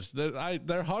pay us.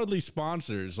 They're hardly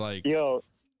sponsors. Like, yo,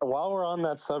 while we're on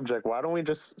that subject, why don't we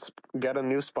just get a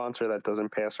new sponsor that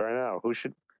doesn't pay us right now? Which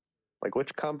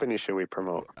company should we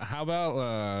promote? How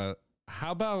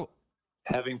about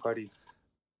Having Party?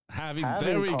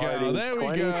 There we go. There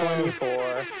we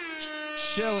go.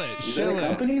 Shill it. Is that a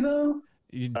company though?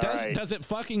 Does it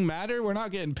fucking matter? We're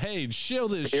not getting paid. Shill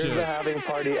this shit. Here's the Having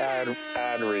Party ad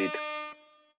read.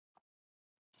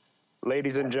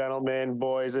 Ladies and gentlemen,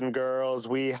 boys and girls,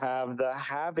 we have the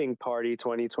Having Party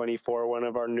 2024, one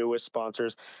of our newest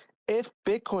sponsors. If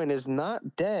Bitcoin is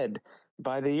not dead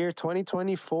by the year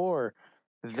 2024,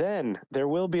 then there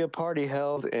will be a party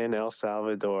held in El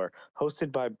Salvador,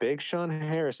 hosted by Big Sean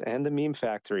Harris and the Meme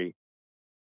Factory.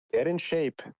 Get in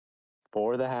shape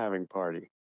for the Having Party.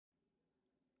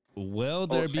 Will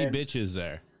there be bitches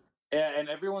there? Yeah, and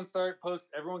everyone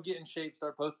get in shape,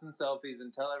 start posting selfies,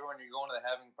 and tell everyone you're going to the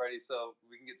Having Party so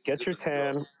we can get your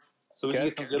tan. Girls. So we can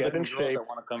get some good looking girls that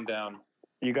want to come down.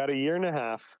 You got a year and a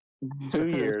half, 2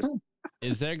 years.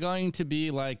 Is there going to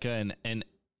be like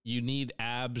you need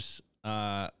abs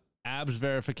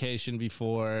verification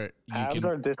before you abs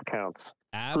are discounts.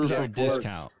 Abs are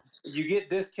discount. You get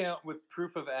discount with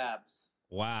proof of abs.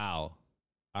 Wow.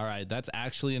 All right, that's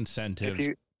actually incentive.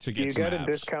 You get a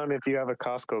discount if you have a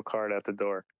Costco card at the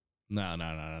door. No.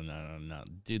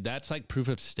 Dude, that's like proof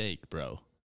of stake, bro.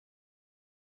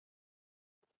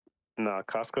 No,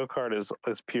 Costco card is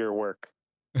pure work.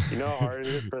 You know how hard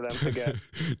it is for them to get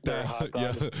their hot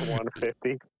dogs to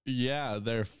 150? Yeah,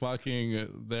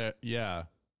 yeah.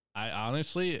 I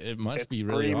honestly, it must be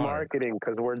really free hard. Marketing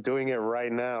because we're doing it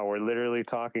right now. We're literally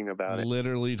talking about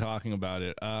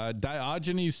it.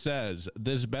 Diogenes says,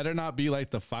 this better not be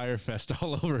like the Fire Fest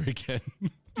all over again.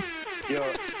 Yo,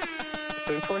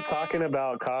 since we're talking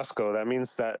about Costco, that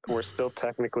means that we're still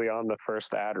technically on the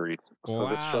first ad read. So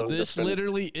wow, this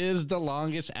literally is the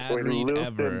longest ad read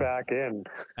ever. It back in.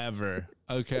 Ever.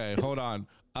 Okay, hold on.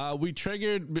 We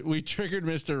triggered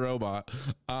Mr. Robot.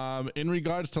 In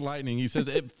regards to Lightning, he says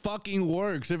it fucking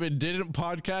works. If it didn't,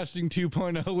 podcasting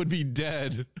 2.0 would be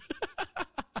dead.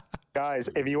 Guys,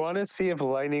 if you want to see if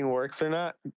Lightning works or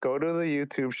not, go to the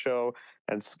YouTube show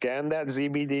and scan that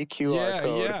ZBD QR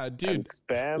code. Yeah, dude. And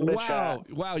spam the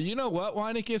chat. Wow, you know what,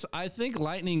 Weinicus? I think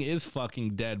Lightning is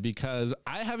fucking dead because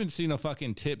I haven't seen a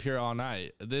fucking tip here all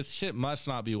night. This shit must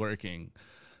not be working.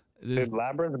 Dude,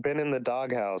 Labra's been in the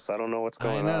doghouse. I don't know what's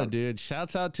going on. I know, dude.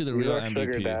 Shouts out to the real MVP.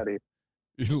 Sugar daddy.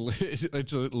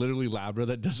 It's literally Labra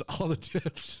that does all the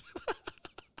tips.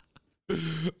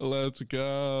 Let's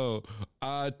go.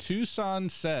 Tucson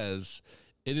says,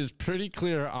 it is pretty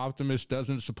clear Optimus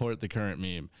doesn't support the current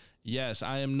meme. Yes,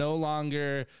 I am no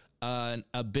longer a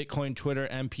Bitcoin Twitter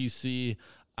NPC.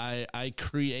 I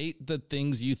create the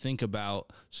things you think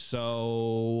about,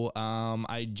 so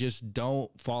I just don't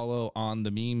follow on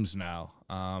the memes now.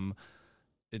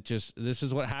 This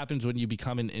is what happens when you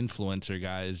become an influencer,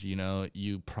 guys. You know,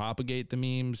 you propagate the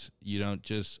memes. You don't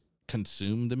just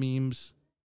consume the memes?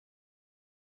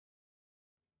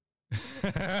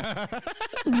 I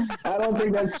don't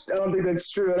think that's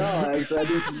true at all. Actually,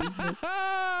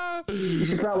 I think you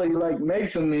should probably like make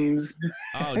some memes.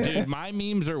 Oh, dude, my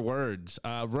memes are words.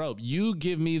 Rope, you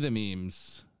give me the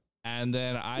memes, and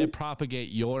then I propagate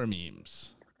your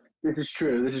memes. This is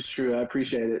true. I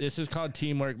appreciate it. This is called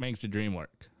teamwork makes the dream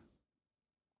work.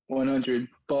 100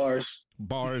 bars.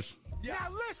 Now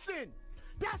listen,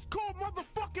 that's called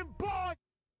motherfucking bars.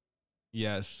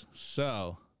 Yes.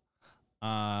 So,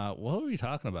 what were we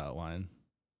talking about, Wine?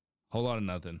 Whole lot of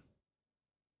nothing.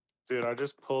 Dude, I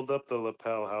just pulled up the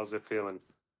lapel. How's it feeling?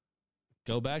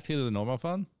 Go back to the normal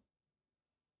phone.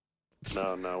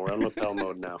 No, we're on lapel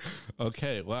mode now.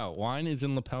 Okay, wow. Wine is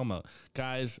in lapel mode.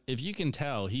 Guys, if you can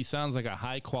tell, he sounds like a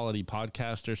high-quality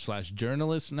podcaster /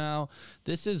 journalist now.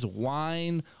 This is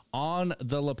Wine on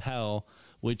the lapel,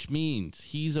 which means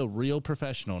he's a real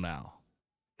professional now.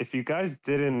 If you guys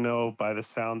didn't know by the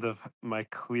sound of my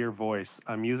clear voice,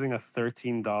 I'm using a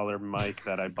 $13 mic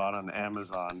that I bought on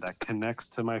Amazon that connects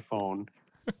to my phone,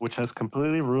 which has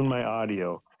completely ruined my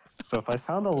audio. So if I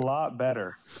sound a lot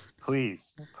better,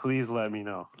 please let me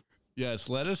know. Yes,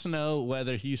 let us know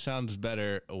whether he sounds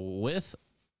better with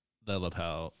the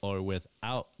lapel or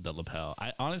without the lapel.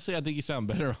 I think you sound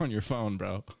better on your phone,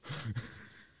 bro.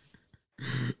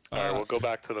 All right, we'll go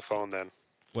back to the phone then.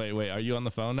 Wait, are you on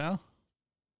the phone now?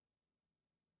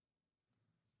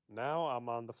 Now I'm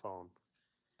on the phone.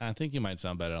 I think you might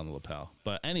sound better on the lapel.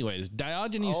 But anyways,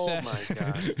 Diogenes Oh my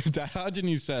God.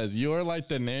 Diogenes says, you're like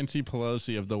the Nancy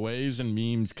Pelosi of the Ways and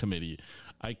Memes Committee.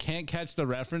 I can't catch the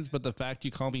reference, but the fact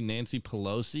you call me Nancy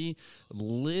Pelosi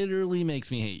literally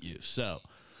makes me hate you. So,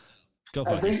 go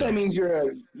fuck I think yourself. that means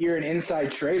you're an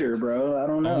inside trader, bro. I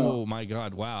don't know. Oh my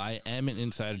God. Wow. I am an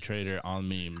insider trader on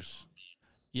memes.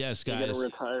 Yes, guys. You gotta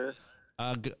retire.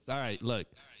 All right, look.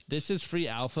 This is free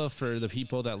alpha for the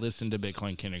people that listen to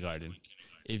Bitcoin Kindergarten.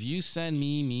 If you send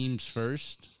me memes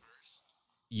first,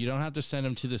 you don't have to send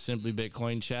them to the Simply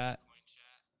Bitcoin chat.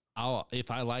 If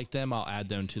I like them, I'll add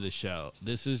them to the show.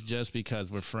 This is just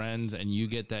because we're friends and you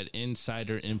get that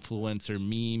insider influencer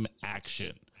meme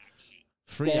action.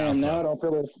 Free alpha. Now I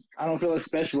don't feel as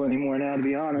special anymore now, to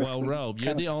be honest. Well, Robe,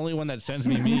 you're the only one that sends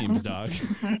me memes, dog.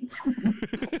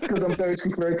 Because I'm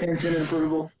thirsty for attention and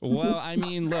approval. Well, I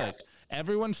mean, look,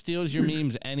 everyone steals your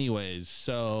memes anyways,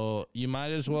 so you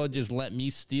might as well just let me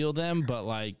steal them, but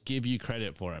like give you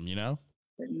credit for them, you know?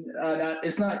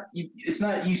 It's not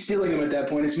you stealing them at that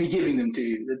point. It's me giving them to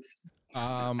you. It's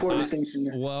poor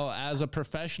distinction. Well, as a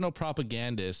professional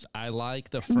propagandist, I like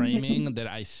the framing that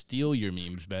I steal your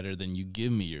memes better than you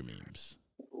give me your memes.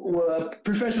 Well, a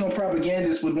professional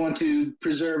propagandist would want to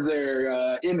preserve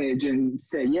their image and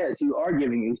say, yes, you are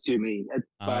giving these to me.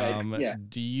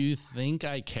 Do you think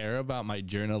I care about my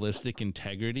journalistic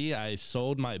integrity? I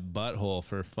sold my butthole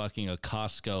for fucking a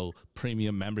Costco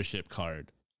premium membership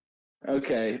card.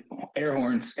 Okay, air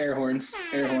horns. Gran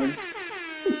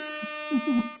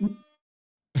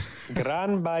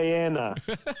Ballena.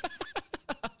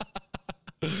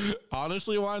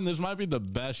 Honestly, Juan, this might be the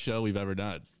best show we've ever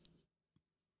done.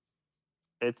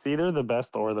 It's either the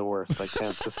best or the worst. I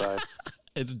can't decide.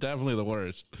 It's definitely the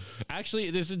worst. Actually,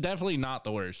 this is definitely not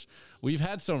the worst. We've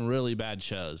had some really bad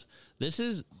shows. I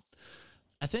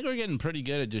think we're getting pretty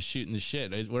good at just shooting the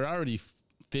shit. We're already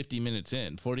 48 minutes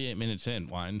in,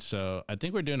 Wine. So I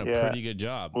think we're doing a pretty good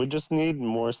job. We just need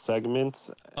more segments.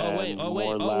 Oh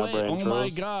my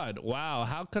God. Wow.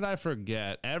 How could I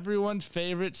forget? Everyone's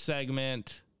favorite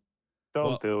segment.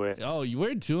 Don't do it. Oh,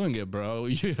 we're doing it, bro.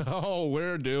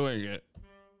 We're doing it.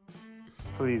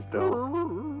 Please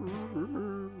don't.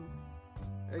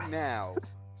 And now,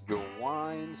 your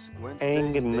Wine's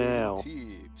Hang Wednesday now.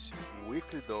 tips.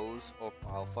 Weekly dose of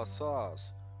alpha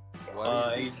sauce.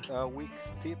 What is this week's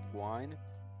tip, Wine?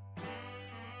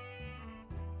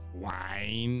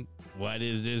 Wine. What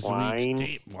is this Wine.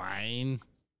 week's tip, Wine?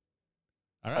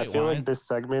 All right, I feel Wine. like this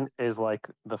segment is like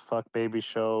the Fuck Baby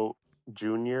Show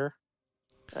Junior,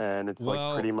 and it's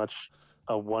like pretty much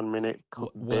a 1 minute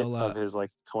bit of his like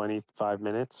 25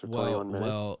 minutes or 21 minutes.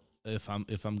 Well, if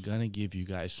I'm gonna give you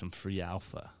guys some free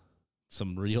alpha,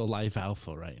 some real life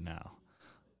alpha right now,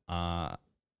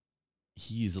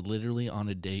 he's literally on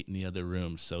a date in the other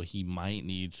room, so he might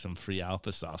need some free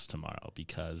alpha sauce tomorrow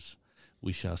because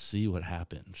we shall see what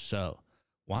happens. So,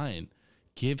 Wine,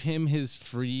 give him his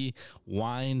free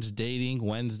Wine's Dating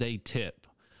Wednesday tip.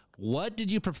 What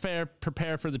did you prepare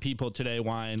for the people today,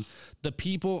 Wine? The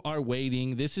people are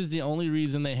waiting. This is the only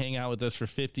reason they hang out with us for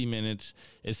 50 minutes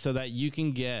is so that you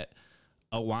can get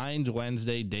a Wine's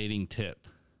Wednesday dating tip.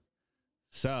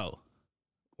 So,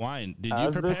 Wine, did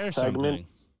you prepare something?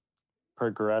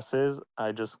 progresses,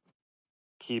 I just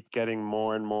keep getting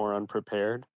more and more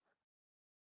unprepared.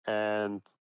 And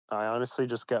I honestly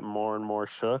just get more and more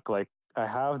shook. Like, I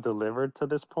have delivered to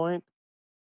this point,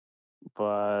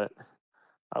 but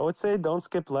I would say don't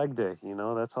skip leg day. You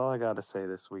know, that's all I got to say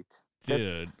this week.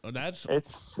 Dude,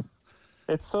 It's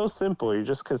so simple. You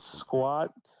just could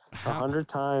squat 100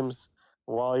 times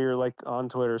while you're like on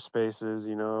Twitter Spaces.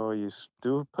 You know, you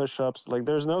do push-ups. Like,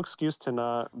 there's no excuse to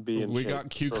not be in We shape. got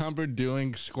Cucumber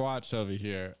doing squats over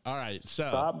here. All right, so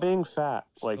stop being fat.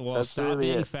 Like, that's stop really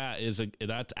being it. fat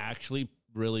that's actually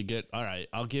really good. All right,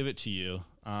 I'll give it to you.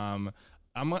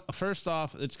 First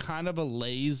off, it's kind of a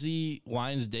lazy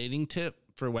Wines dating tip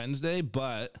for Wednesday,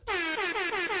 but it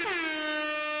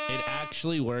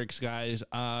actually works, guys.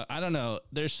 I don't know.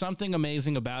 There's something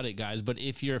amazing about it, guys. But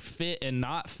if you're fit and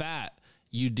not fat,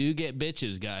 you do get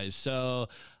bitches, guys. So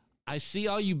I see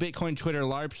all you Bitcoin Twitter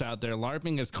LARPs out there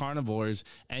LARPing as carnivores,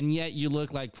 and yet you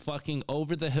look like fucking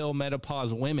over-the-hill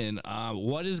menopause women.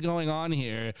 What is going on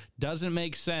here? Doesn't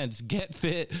make sense. Get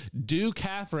fit. Do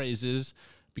calf raises,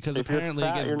 because If apparently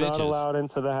you're fat, it gets you're bitches. not allowed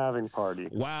into the having party.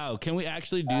 Wow. Can we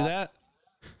actually do that?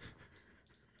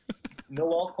 No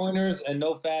altcoiners and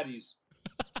no fatties.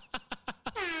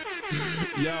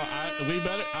 Yo,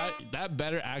 that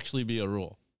better actually be a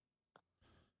rule.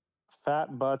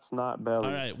 Fat butts, not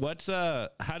bellies. All right,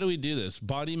 how do we do this?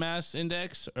 Body mass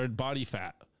index or body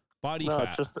fat? Body No,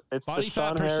 fat. it's body the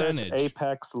Sean Harris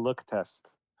Apex look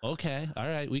test. Okay, all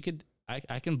right,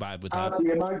 I can vibe with that.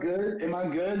 Am I good? Am I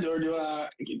good, or do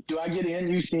I get in?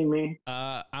 You see me?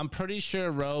 I'm pretty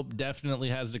sure Rope definitely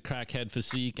has the crackhead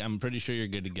physique. I'm pretty sure you're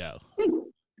good to go.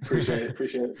 Appreciate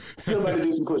it. Still better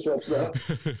do some push-ups though.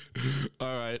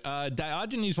 All right.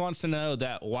 Diogenes wants to know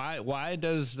that why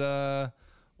does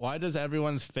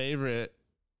everyone's favorite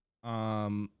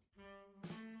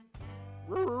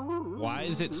why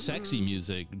is it sexy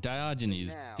music?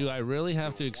 Diogenes, do I really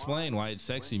have to explain why it's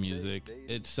sexy music?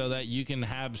 It's so that you can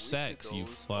have sex, you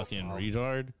fucking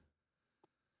retard.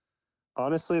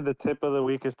 Honestly, the tip of the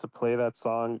week is to play that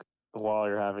song while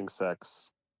you're having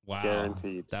sex. Wow.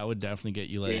 Guaranteed. That would definitely get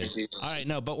you laid. All right,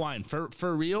 no, but Wine,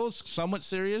 for reals, somewhat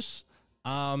serious.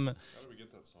 How did we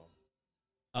get that song?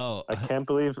 Oh, I can't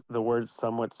believe the word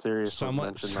 "somewhat serious" was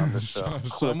mentioned on the show.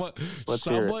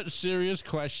 Somewhat serious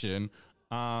question.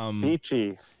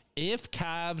 Peachy. If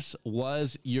calves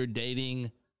was your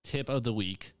dating tip of the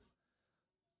week,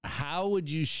 how would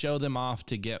you show them off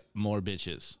to get more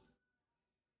bitches?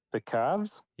 The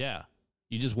calves? Yeah.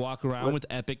 You just walk around with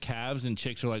epic calves and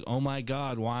chicks are like, oh my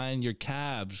God, Wine, your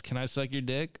calves. Can I suck your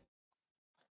dick?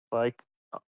 Like,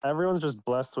 everyone's just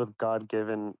blessed with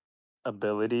God-given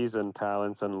abilities and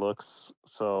talents and looks.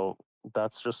 So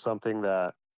that's just something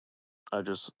that I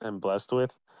just am blessed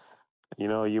with. You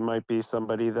know, you might be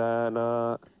somebody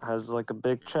that has like a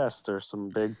big chest or some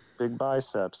big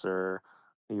biceps, or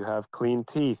you have clean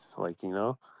teeth. Like, you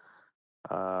know,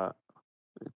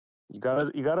 you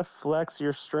gotta flex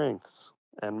your strengths.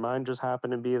 And mine just happen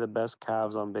to be the best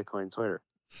calves on Bitcoin Twitter.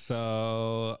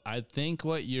 So I think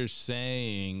what you're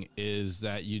saying is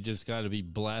that you just got to be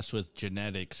blessed with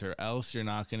genetics, or else you're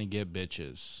not going to get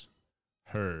bitches.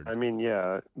 Heard. I mean,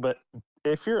 yeah, but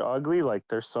if you're ugly, like,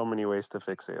 there's so many ways to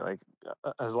fix it. Like,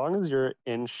 as long as you're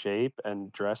in shape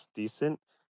and dressed decent,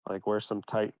 like wear some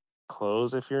tight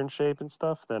clothes if you're in shape and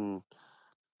stuff, then,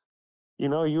 you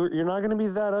know, you're not going to be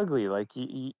that ugly. Like,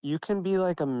 you can be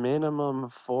like a minimum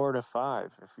 4 to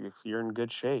 5 if you're in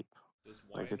good shape.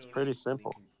 Like, it's pretty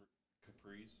simple.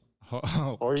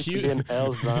 Oh, or you could be an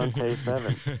El Zante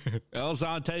 7. El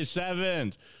Zante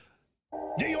 7.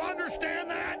 Do you understand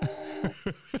that?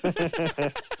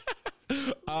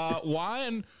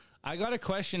 Wine, I got a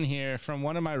question here from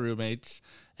one of my roommates,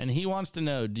 and he wants to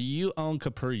know, do you own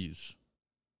capris?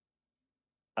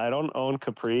 I don't own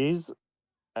capris,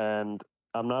 and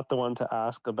I'm not the one to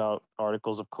ask about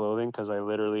articles of clothing because I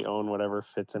literally own whatever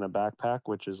fits in a backpack,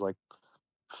 which is like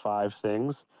 5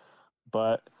 things.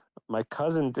 But my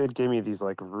cousin did give me these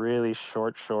like really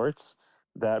short shorts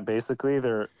that basically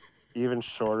they're even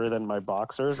shorter than my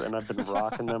boxers, and I've been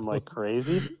rocking them like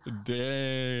crazy.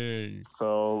 Dang.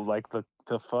 So like the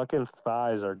fucking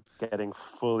thighs are getting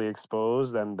fully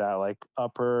exposed, and that like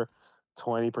upper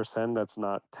 20% that's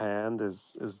not tanned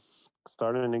is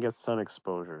starting to get sun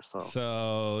exposure.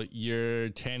 So you're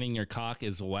tanning your cock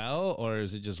as well, or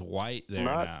is it just white there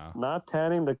now? Not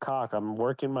tanning the cock. I'm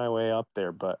working my way up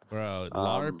there, but bro,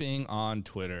 LARPing on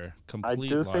Twitter. I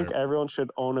do think everyone should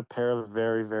own a pair of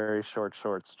very, very short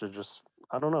shorts to just,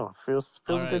 I don't know, feels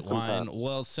good sometimes. Wine.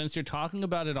 Well, since you're talking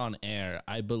about it on air,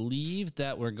 I believe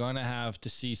that we're going to have to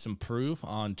see some proof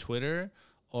on Twitter,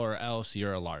 or else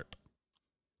you're a LARP.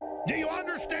 Do you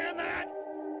understand that?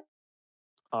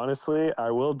 Honestly,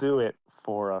 I will do it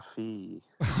for a fee.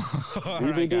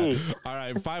 ZBD. All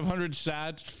right, 500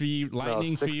 sats fee,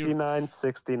 lightning fee. 69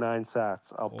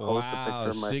 sats. I'll post a picture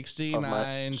of my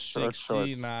 69. Shorts.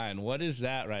 What is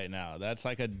that right now? That's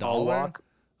like $1. I'll walk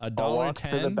 $1.10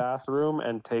 to the bathroom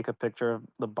and take a picture of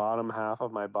the bottom half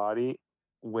of my body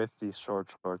with these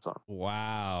shorts on.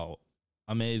 Wow.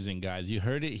 Amazing, guys. You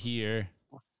heard it here.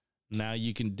 Now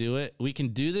you can do it. We can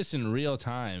do this in real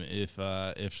time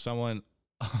if someone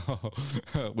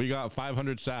we got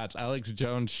 500 sats. Alex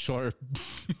Jones short.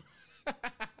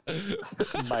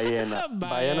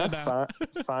 Baena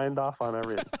signed off on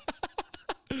everything.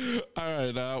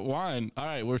 All right, Wine. All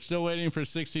right, we're still waiting for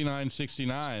 69.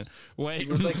 Wait, he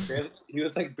was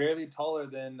like barely taller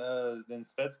than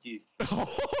Svetsky.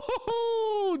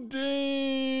 Oh,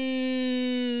 dang!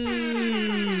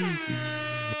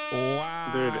 Wow,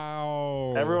 dude!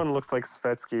 Everyone looks like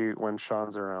Svetsky when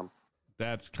Sean's around.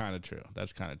 That's kind of true.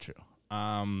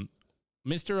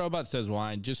 Mr. Robot says,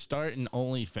 Wine, just start an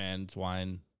OnlyFans,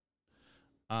 Wine.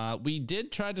 We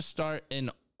did try to start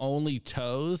an Only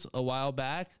Toes a while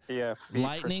back. Yeah,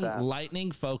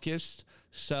 lightning focused.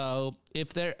 So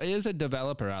if there is a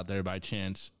developer out there by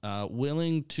chance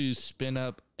willing to spin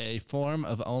up a form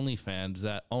of OnlyFans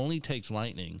that only takes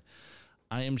Lightning,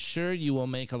 I am sure you will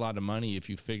make a lot of money if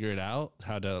you figure it out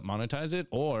how to monetize it,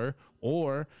 or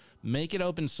make it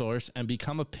open source and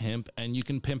become a pimp, and you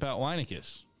can pimp out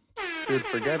Weinicus. Dude,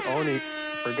 forget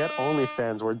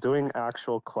OnlyFans. We're doing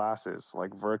actual classes,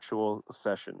 like virtual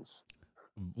sessions.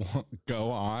 Go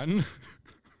on.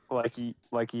 like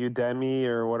Udemy,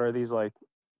 or what are these like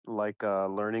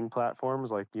learning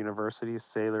platforms like universities,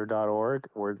 Sailor.org.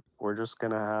 We're just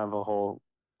gonna have a whole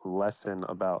lesson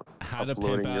about how to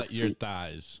pimp out your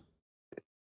thighs.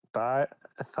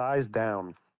 Thighs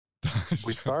down.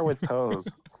 We start with toes.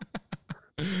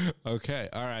 Okay.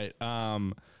 All right.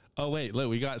 Oh wait, look,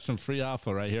 we got some free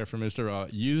alpha right here from Mr. Raw.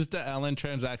 Use the Ellen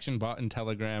transaction bot in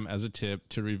Telegram as a tip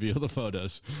to reveal the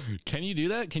photos. Can you do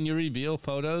that? Can you reveal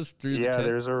photos through the tip?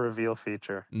 There's a reveal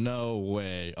feature. No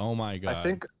way. Oh my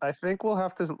god. I think we'll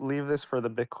have to leave this for the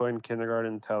Bitcoin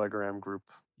Kindergarten Telegram group.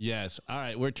 Yes. All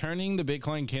right. We're turning the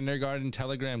Bitcoin Kindergarten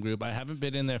Telegram group. I haven't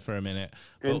been in there for a minute.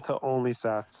 Into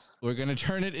OnlySats. We're going to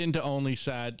turn it into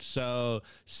OnlySats. So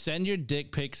send your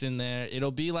dick pics in there.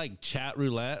 It'll be like chat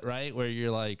roulette, right? Where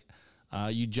you're like,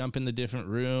 you jump in the different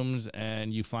rooms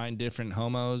and you find different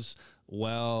homos.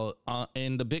 Well,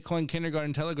 in the Bitcoin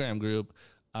Kindergarten Telegram group,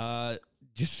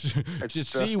 just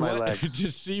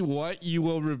see what you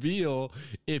will reveal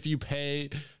if you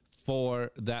pay for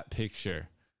that picture.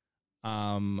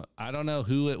 I don't know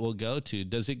who it will go to.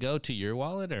 Does it go to your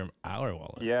wallet or our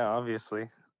wallet? Yeah, obviously.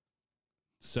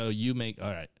 So you make, all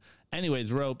right.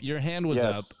 Anyways, Rope, your hand was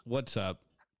up. What's up?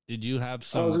 Did you have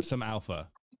some alpha?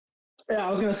 Yeah, I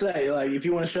was gonna say, like, if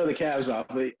you want to show the calves off,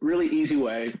 a really easy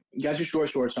way. You got your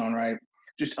shorts on, right?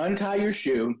 Just untie your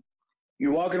shoe.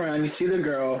 You're walking around. You see the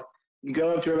girl. You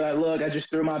go up to her like, look, I just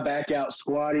threw my back out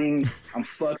squatting. I'm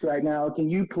fucked right now. Can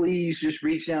you please just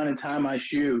reach down and tie my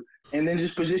shoe? And then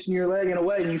just position your leg in a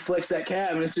way, and you flex that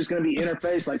calf, and it's just going to be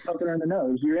interface, like fucking her in the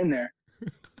nose. You're in there.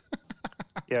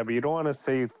 Yeah, but you don't want to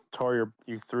say you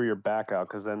threw your back out,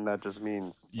 because then that just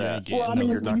means that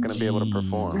you're not going to be able to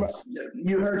perform.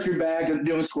 You hurt your back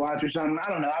doing squats or something. I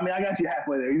don't know. I mean, I got you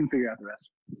halfway there. You can figure out the rest.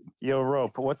 Yo,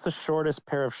 Rope, what's the shortest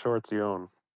pair of shorts you own?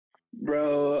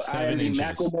 Bro, 7 inches.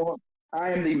 I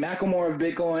am the Macklemore of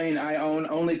Bitcoin. I own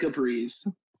only capris.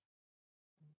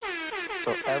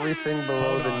 So everything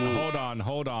below the knee. Hold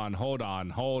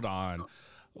on.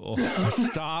 Oh,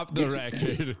 stop the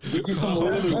record.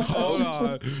 Hold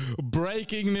on.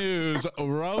 Breaking news.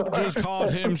 Rope just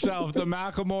called himself the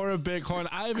Macklemore of Bitcoin.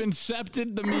 I've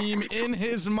incepted the meme in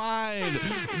his mind.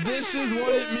 This is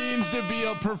what it means to be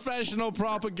a professional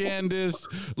propagandist.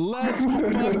 Let's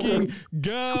fucking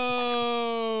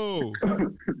go.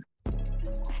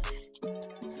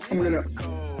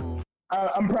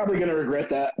 I'm probably gonna regret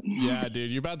that. Yeah,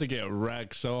 dude, you're about to get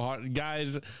wrecked so hard,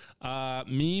 guys.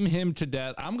 Meme him to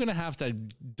death. I'm gonna have to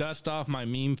dust off my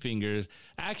meme fingers.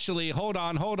 Actually, hold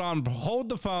on, hold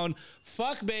the phone.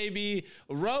 Fuck, baby.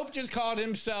 Rope just called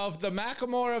himself the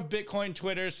Macklemore of Bitcoin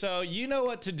Twitter, so you know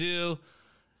what to do.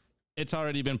 It's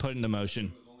already been put into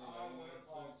motion.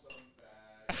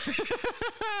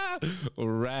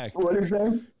 Wrecked. What did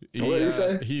he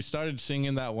say? He started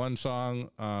singing that one song.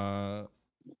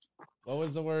 What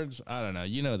was the words? I don't know.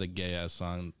 You know the gay ass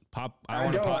song. I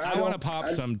want to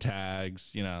pop some tags.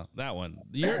 You know that one.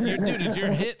 Dude, it's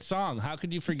your hit song. How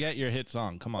could you forget your hit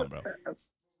song? Come on, bro.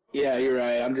 Yeah, you're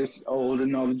right. I'm just old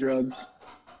and all the drugs.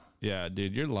 Yeah,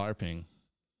 dude, you're LARPing.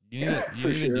 You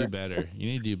need to do better.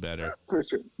 You need to do better. For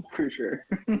sure.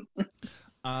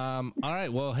 All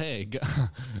right. Well, hey,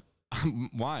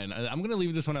 Wine, I'm going to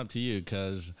leave this one up to you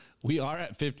because we are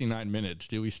at 59 minutes.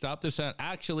 Do we stop this at?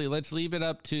 Actually, let's leave it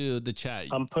up to the chat.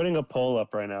 I'm putting a poll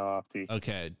up right now, Opti.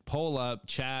 Okay. Poll up,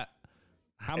 chat.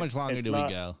 How much longer do we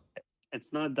go?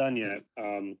 It's not done yet.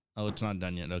 Oh, it's not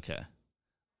done yet. Okay.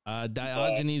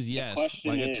 Diogenes, yes.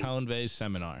 Like a tone-based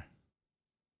seminar.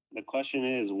 The question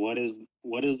is, what is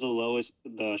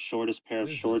the shortest pair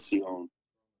of shorts you own?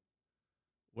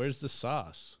 Where's the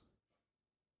sauce?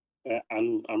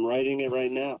 I'm writing it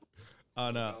right now. Oh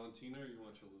no. Valentina, or you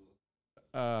want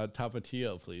Cholula?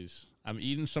 Tapatio, please. I'm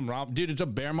eating some ramen. Dude, it's a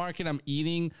bear market. I'm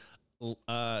eating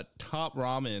top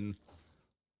ramen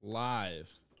live.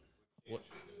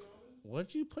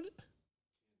 What'd you put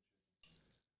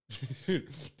it?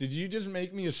 Did you just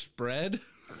make me a spread?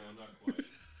 No, not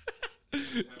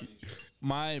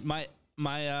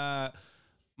quite.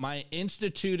 My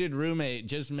instituted roommate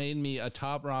just made me a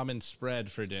top ramen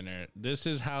spread for dinner. This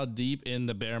is how deep in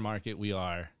the bear market we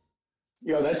are.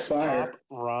 Yo, that's fire. Top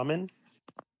ramen?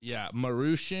 Yeah,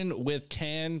 Marusian with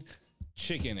canned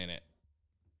chicken in it.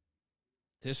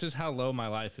 This is how low my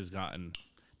life has gotten.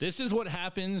 This is what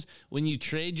happens when you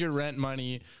trade your rent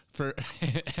money for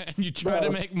and you try to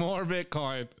make more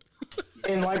Bitcoin.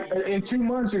 In 2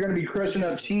 months, you're gonna be crushing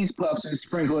up cheese puffs and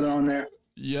sprinkling it on there.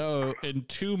 Yo, in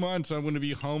 2 months, I'm going to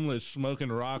be homeless smoking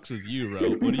rocks with you, Ro.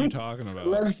 What are you talking about?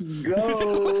 Let's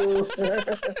go.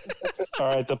 All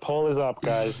right, the poll is up,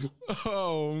 guys.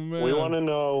 Oh, man. We want to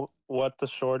know what the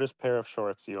shortest pair of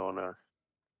shorts you own are.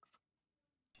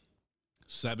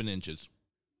 7 inches.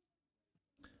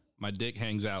 My dick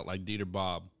hangs out like Dieter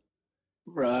Bob.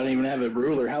 Bro, I don't even have a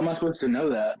ruler. How am I supposed to know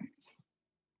that?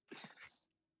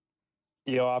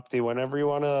 Yo, Opti, whenever you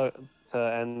want to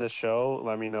end the show,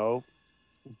 let me know.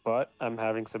 But I'm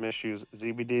having some issues.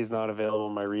 ZBD is not available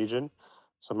in my region,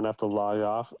 so I'm going to have to log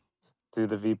off, do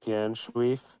the VPN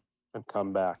sweep, and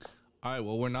come back. All right,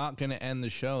 well, we're not going to end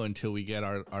the show until we get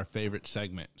our favorite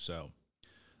segment. So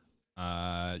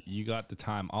you got the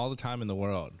time, all the time in the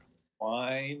world.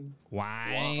 Wine.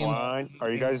 Are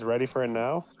you guys ready for it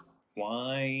now?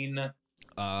 Wine.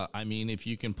 I mean, if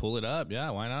you can pull it up,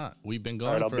 yeah, why not? We've been going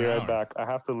All right, I'll for be an right hour. back. I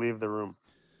have to leave the room.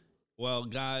 Well,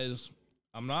 guys,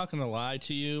 I'm not going to lie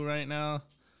to you right now,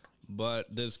 but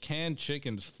this canned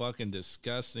chicken's fucking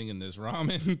disgusting and this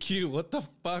ramen cute. What the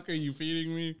fuck are you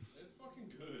feeding me? It's fucking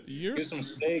good. You're Get some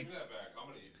steak. Give that back. I'm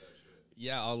gonna eat that shit.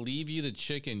 Yeah, I'll leave you the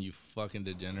chicken, you fucking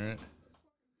degenerate.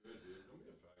 Good, dude. Don't be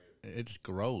a faggot. It's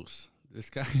gross. This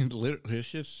guy, literally, this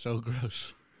shit's so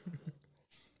gross.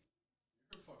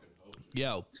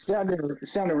 Yo, sounded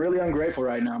really ungrateful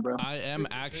right now, bro. I am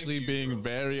actually being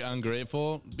very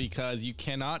ungrateful because you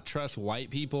cannot trust white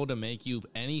people to make you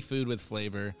any food with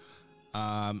flavor.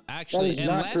 Actually,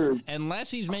 unless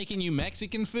he's making you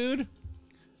Mexican food,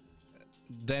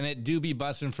 then it do be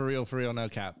busting for real, no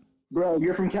cap. Bro,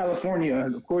 you're from California.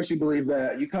 Of course you believe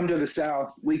that. You come to the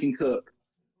South, we can cook.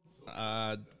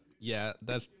 Yeah,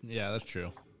 that's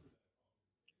true.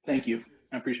 Thank you.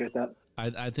 I appreciate that.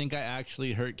 I think I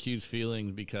actually hurt Q's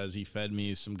feelings because he fed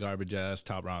me some garbage ass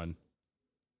top ramen.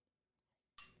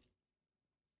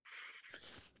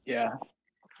 Yeah,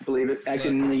 believe it.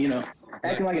 Acting like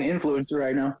an influencer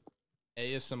right now.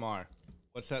 ASMR.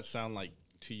 What's that sound like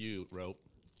to you, Rope?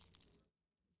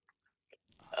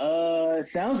 It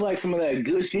sounds like some of that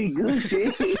gushy.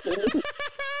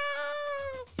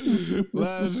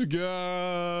 Let's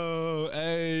go.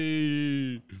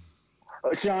 Hey.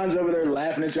 Sean's over there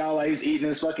laughing at y'all like he's eating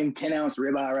his fucking 10-ounce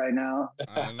ribeye right now.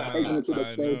 I know,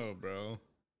 bro.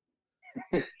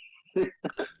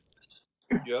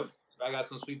 Yep. I got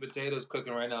some sweet potatoes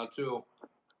cooking right now too.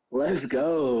 Let's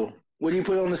go. What do you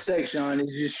put on the steak, Sean? Is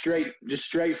it just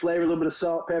straight flavor, a little bit of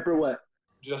salt, pepper, what?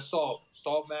 Just salt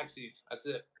maxi. That's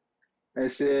it.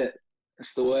 That's it.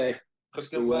 That's the way. Cook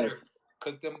them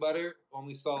butter.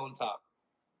 Only salt on top.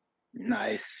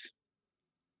 Nice.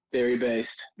 Very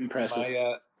based. Impressive.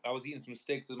 I was eating some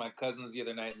steaks with my cousins the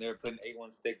other night, and they were putting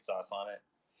A1 steak sauce on it.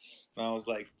 And I was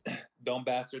like, "Don't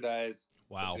bastardize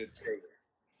a good steak.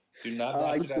 Do not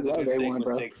bastardize a good steak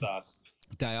with steak sauce."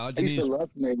 Diogenes. I used to love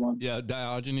A1. Yeah,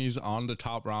 Diogenes on the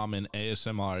top ramen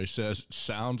ASMR. He says,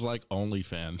 "Sounds like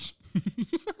OnlyFans."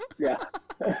 Yeah.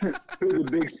 Who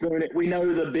the big spoon is. We know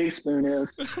who the big spoon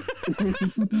is.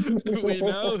 We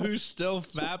know who's still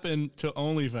fapping to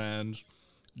OnlyFans.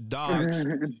 Dogs.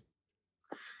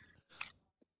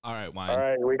 All right, Wine. All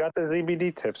right, we got the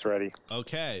ZBD tips ready.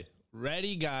 Okay,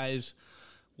 ready, guys.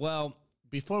 Well,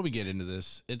 before we get into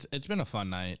this, it's been a fun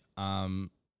night.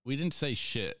 We didn't say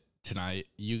shit tonight.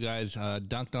 You guys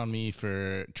dunked on me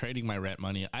for trading my rent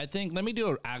money. I think, let me do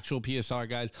an actual PSR,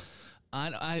 guys.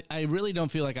 I really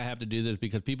don't feel like I have to do this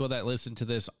because people that listen to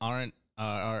this are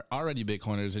already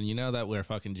Bitcoiners, and you know that we're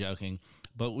fucking joking.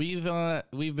 But we've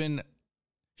been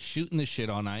shooting the shit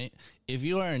all night. If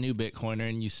you are a new Bitcoiner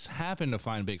and you happen to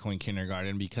find Bitcoin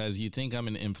Kindergarten because you think I'm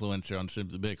an influencer on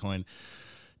Simply Bitcoin,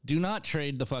 do not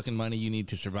trade the fucking money you need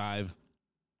to survive.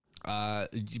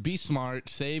 Be smart,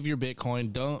 save your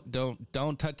Bitcoin.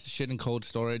 Don't touch the shit in cold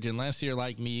storage unless you're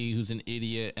like me, who's an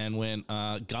idiot and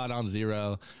got on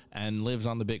zero and lives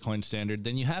on the Bitcoin standard.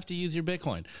 Then you have to use your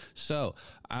Bitcoin. So,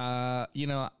 you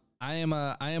know, I am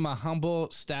a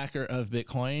humble stacker of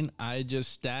Bitcoin. I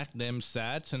just stack them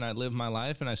sats and I live my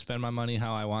life and I spend my money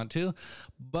how I want to.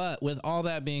 But with all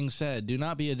that being said, do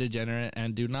not be a degenerate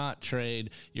and do not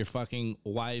trade your fucking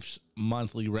wife's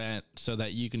monthly rent so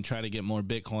that you can try to get more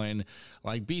Bitcoin.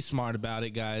 Like, be smart about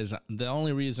it, guys. The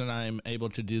only reason I'm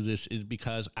able to do this is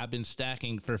because I've been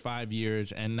stacking for 5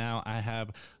 years and now I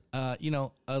have you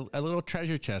know, a little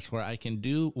treasure chest where I can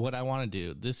do what I want to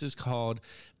do. This is called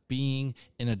being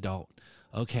an adult.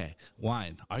 Okay,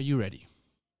 Wine, are you ready?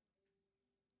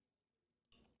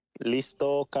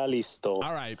 Listo, calisto.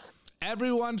 All right,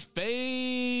 everyone's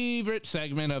favorite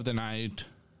segment of the night.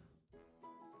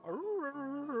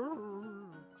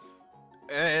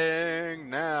 And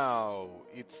now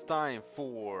it's time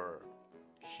for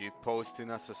Shit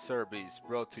Posting as a Service,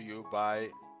 brought to you by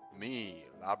me,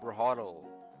 Labrahodl,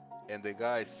 and the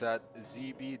guys at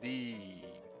ZBD.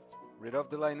 Read off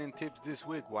the lightning tips this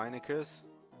week, Wineicus.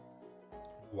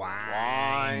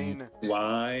 Wine.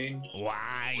 Wine.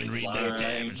 Read the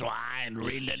tips, Wine.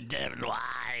 Read the tips,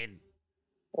 Wine.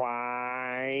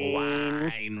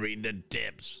 Wine. Read the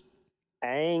tips.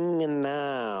 And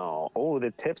now. Oh,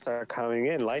 the tips are coming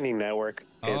in. Lightning Network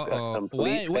is a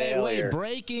complete failure. Wait.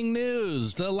 Breaking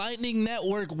news. The Lightning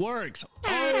Network works.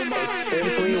 Oh my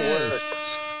simply goodness. works.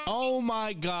 Oh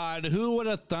my God, who would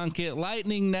have thunk it?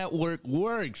 Lightning Network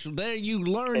works. There, you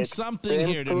learned something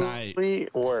here tonight.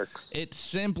 It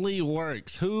simply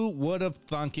works. Who would have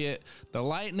thunk it? The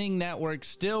Lightning Network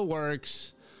still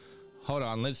works. Hold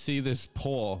on, let's see this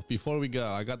poll before we go.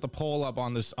 I got the poll up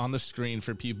on the screen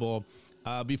for people.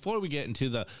 Before we get into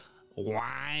the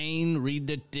Wine, read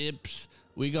the tips.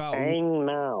 We got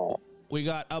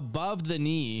above the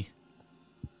knee.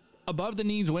 Above the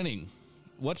knee's winning.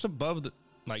 What's above the?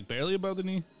 Like barely above the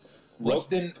knee. Rope.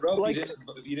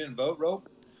 You didn't vote, Rope.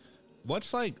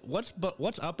 What's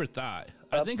upper thigh?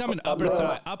 I think I'm an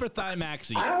upper thigh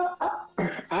maxi.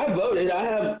 I voted. I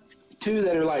have two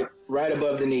that are like right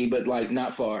above the knee, but like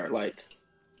not far. Like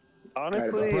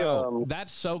honestly, bro,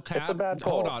 that's so capped. It's a bad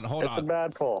poll. Hold on. It's a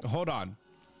bad poll. Hold on.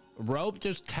 Rope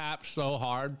just capped so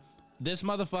hard. This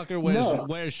motherfucker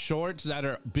wears shorts that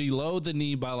are below the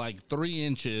knee by like 3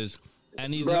 inches.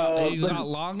 And he's got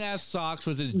long ass socks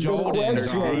with his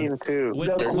Jordans on.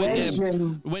 With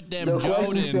them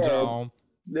Jordans on.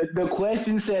 The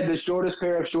question said the shortest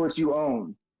pair of shorts you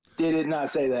own. Did it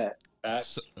not say that?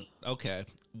 Okay.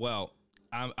 Well,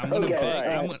 I'm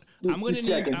gonna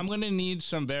need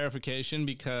some verification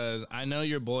because I know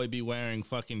your boy be wearing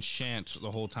fucking shants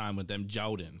the whole time with them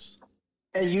Jordans.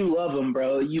 And you love them,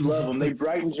 bro. You love them. They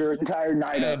brightened your entire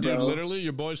night up, bro. Dude, literally,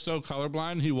 your boy's so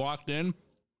colorblind. He walked in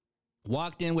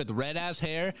with red ass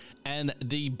hair and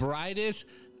the brightest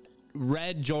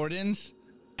red Jordans,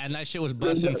 and that shit was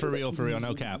busting for real,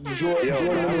 no cap.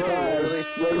 Really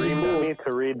screamed at me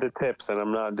to read the tips, and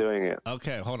I'm not doing it.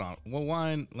 Okay, hold on. Well,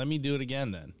 Wine, let me do it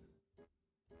again then.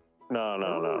 No.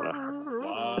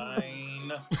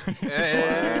 Wine.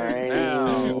 And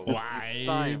now it's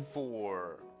time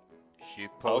for Shit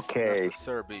Posting as a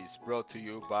Service, brought to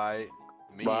you by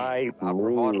me, Wine.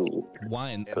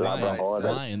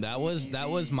 That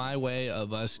was my way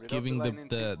of us giving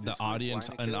the audience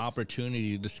an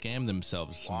opportunity to scam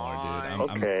themselves some more,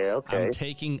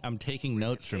 dude. I'm taking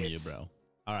notes from you, bro.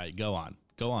 All right, go on,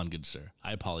 good sir.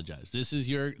 I apologize. This is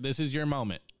your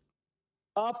moment.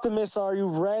 Optimus, are you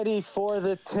ready for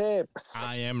the tips?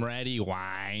 I am ready,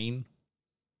 Wine.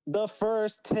 The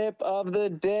first tip of the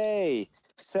day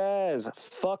says,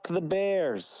 "Fuck the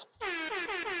Bears."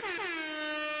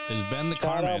 Is Ben the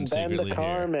Carman secretly the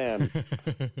Carman.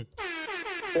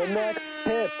 The next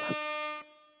tip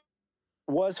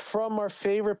was from our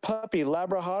favorite puppy,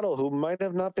 Labrahodl, who might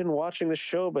have not been watching the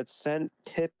show but sent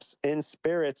tips in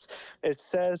spirits. It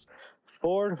says,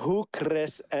 "For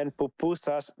hukres and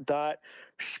pupusas dot,"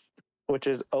 which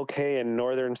is okay in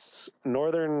northern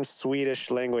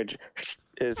Swedish language.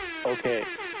 Is okay.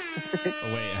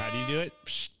 Wait, how do you do it?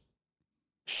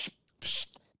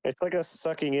 It's like a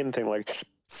sucking in thing, like.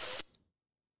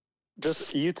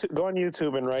 Just YouTube. Go on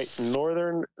YouTube and write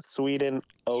Northern Sweden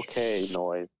okay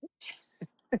noise.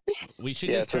 We should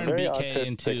Yeah, just it's a turn very BK autistic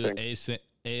into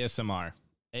ASMR.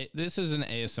 This is an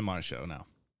ASMR show now.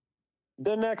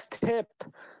 The next tip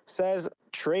says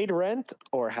trade rent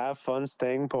or have fun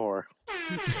staying poor.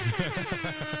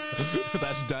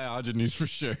 That's Diogenes for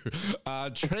sure.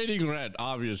 Trading rent,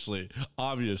 obviously.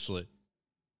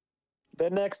 The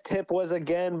next tip was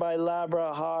again by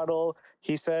Labra Hodl.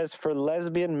 He says for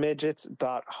lesbian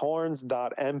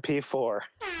midgets.horns.mp4.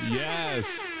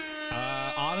 Yes.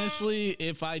 Honestly,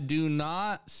 if I do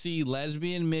not see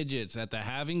lesbian midgets at the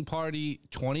Having Party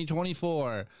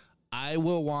 2024, I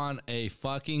will want a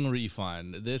fucking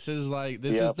refund. This is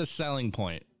is the selling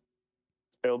point.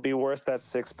 It'll be worth that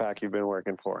 6-pack you've been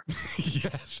working for.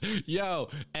 Yes. Yo,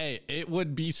 hey, it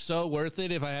would be so worth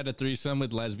it if I had a threesome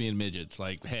with lesbian midgets.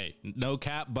 Like, hey, no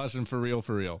cap, busting for real,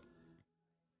 for real.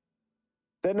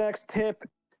 The next tip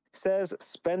says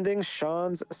spending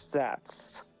Sean's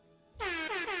sats.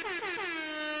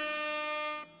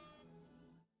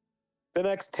 The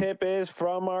next tip is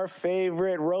from our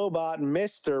favorite robot,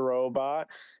 Mr. Robot.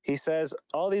 He says,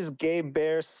 all these gay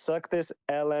bears suck this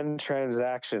LN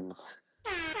transactions.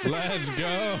 Let's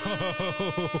go.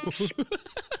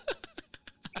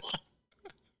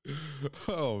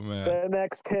 Oh, man. The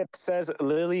next tip says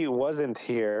Lily wasn't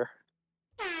here.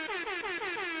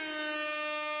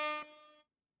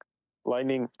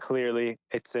 Lightning, clearly,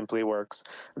 it simply works.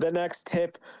 The next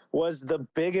tip was the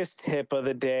biggest tip of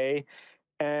the day,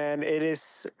 and it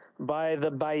is by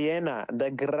the Ballena,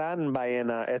 the Gran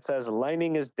Ballena. It says,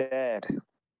 Lightning is dead.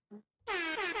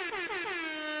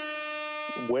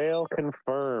 Whale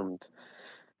confirmed.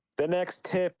 The next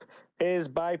tip is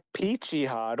by Peachy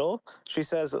Hodl. She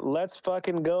says, let's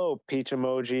fucking go, peach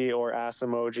emoji or ass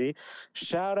emoji.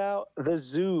 Shout out the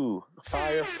zoo.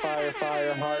 Fire, fire,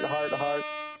 fire, heart, heart, heart.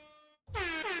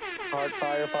 Heart,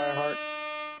 fire, fire, heart.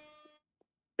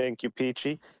 Thank you,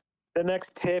 Peachy. The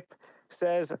next tip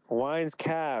says, Wines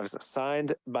Calves,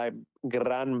 signed by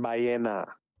Gran Ballena.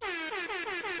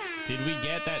 Did we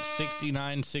get that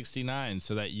 6969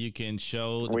 so that you can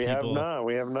show the We people?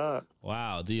 We have not.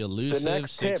 Wow, the elusive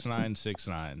next tip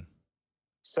 6969.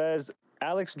 Says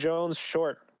Alex Jones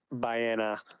short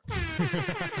Ballena. Wait,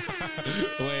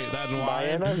 that's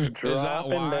wine? Ballena's Is that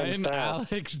dropping them wine?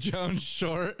 fast. Alex Jones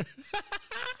short?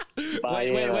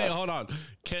 Wait, hold on.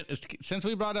 Since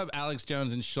we brought up Alex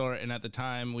Jones and short, and at the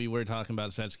time we were talking about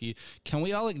Svetsky, can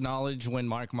we all acknowledge when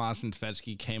Mark Moss and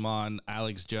Svetsky came on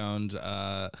Alex Jones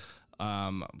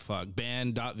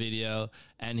band.video,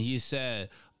 and he said,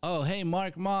 oh, hey,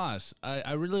 Mark Moss,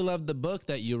 I really love the book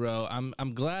that you wrote.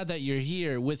 I'm glad that you're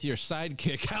here with your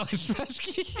sidekick, Alex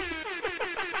Svetsky.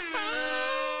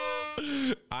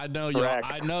 I know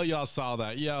y'all saw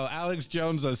that. Yo, Alex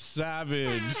Jones a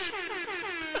savage.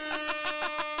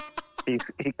 He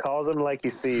calls him like he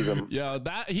sees him. Yo,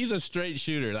 he's a straight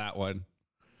shooter, that one.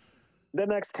 The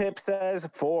next tip says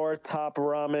for top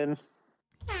ramen.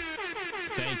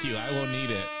 Thank you. I will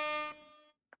need it.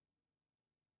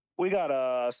 We got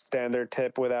a standard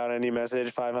tip without any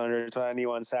message,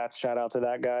 521 sats. Shout out to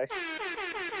that guy.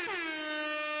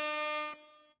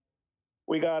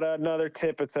 We got another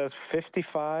tip. It says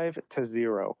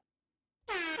 55-0.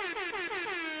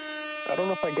 I don't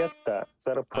know if I get that. Is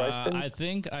that a price thing? I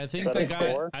think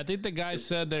the guy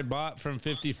said they bought from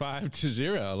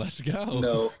 55-0. Let's go.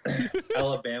 No,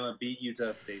 Alabama beat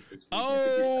Utah State this week.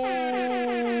 Oh,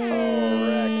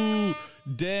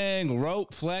 dang!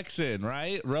 Rope flexing,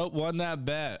 right? Rope won that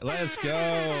bet. Let's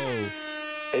go.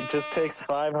 It just takes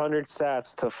 500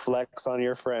 sats to flex on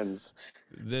your friends.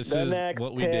 This is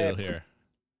what we do here.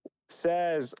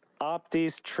 Says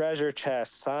Opti's treasure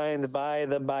chest, signed by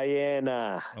the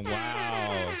Ballena.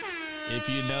 Wow. If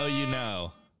you know, you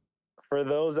know. For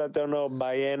those that don't know,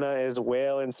 Ballena is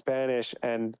whale in Spanish,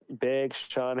 and Big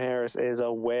Sean Harris is a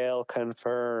whale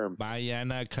confirmed.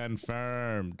 Ballena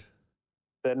confirmed.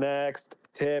 The next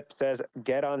tip says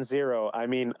get on zero. I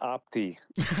mean Opti.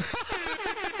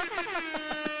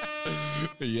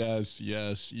 Yes,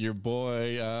 your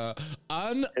boy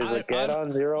is a get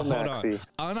on zero Maxi.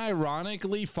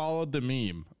 Unironically followed the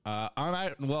meme.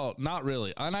 Well, not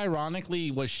really.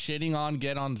 Unironically was shitting on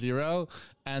get on zero,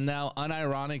 and now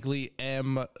unironically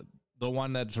am the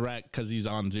one that's wrecked because he's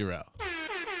on zero.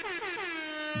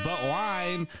 But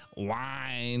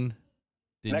wine.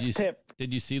 Next tip.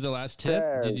 Did you see the last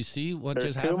tip? Did you see what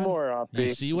just happened? There's two more, Opti. Did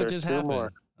you see what just happened?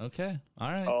 More. Okay.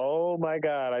 All right. Oh my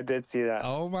God, I did see that.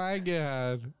 Oh my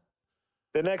God.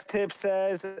 The next tip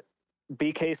says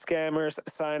BK scammers,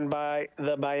 signed by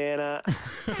the Ballena.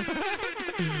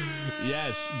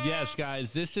 Yes,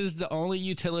 guys. This is the only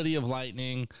utility of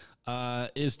Lightning.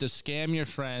 is to scam your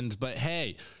friends. But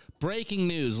hey, breaking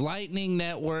news, Lightning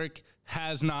Network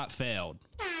has not failed.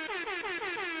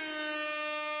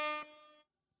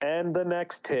 And the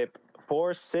next tip,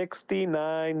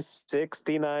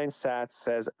 469.69 sats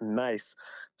says, nice.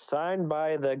 Signed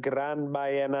by the Gran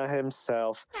Baena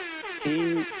himself.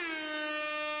 He,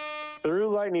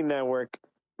 through Lightning Network,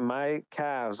 my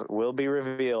calves will be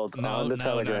revealed on the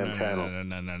Telegram channel.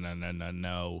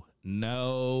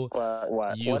 No.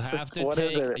 What? You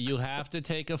have to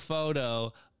take a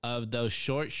photo of those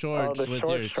short shorts with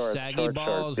your saggy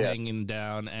balls hanging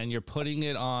down, and you're putting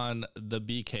it on the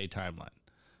BK timeline.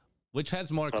 Which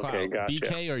has more clout, gotcha.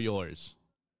 BK or yours?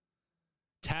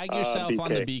 Tag yourself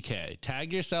on the BK.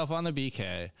 Tag yourself on the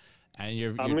BK, and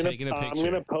you're taking a picture. I'm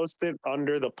gonna post it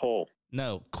under the poll.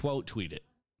 No, quote tweet it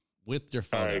with your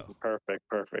photo. All right,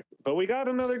 perfect. But we got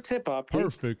another tip up.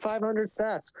 Perfect. 500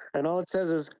 sats, and all it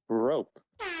says is rope.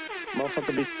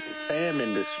 Motherfucker be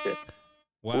spamming this shit.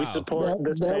 Wow. We support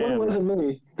this. That one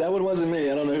wasn't me.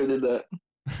 I don't know who did that.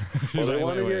 Well, they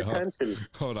wanted your attention.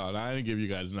 Hold on, I didn't give you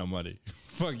guys no money.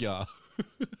 Fuck y'all.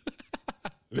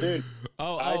 Dude,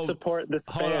 I support the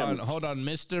spam. Hold on.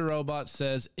 Mr. Robot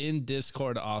says in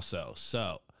Discord also.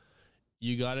 So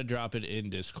you got to drop it in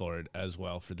Discord as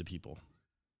well for the people.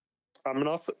 I'm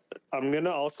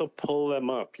gonna also pull them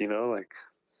up. Make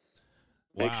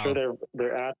sure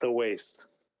they're at the waist.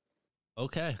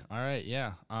 Okay. All right.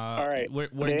 Yeah. All right.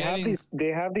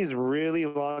 They have these really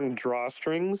long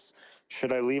drawstrings.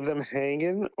 Should I leave them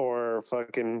hanging or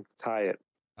fucking tie it?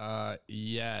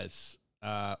 Yes.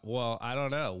 Well, I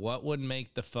don't know. What would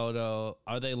make the photo?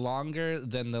 Are they longer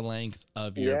than the length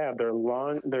of your? Yeah, they're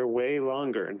long. They're way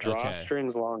longer.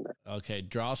 Drawstrings longer. Okay,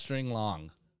 drawstring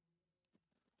long.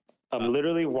 I'm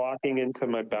literally walking into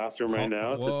my bathroom right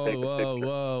now to take a picture.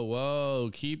 Whoa.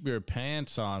 Keep your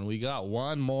pants on. We got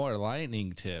one more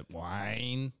lightning tip.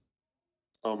 Wine.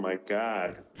 Oh my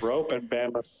God. Rope and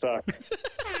Bama suck.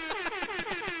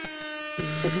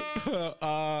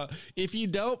 If you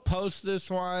don't post this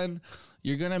one,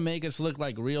 you're going to make us look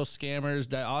like real scammers.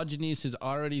 Diogenes is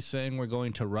already saying we're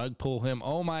going to rug pull him.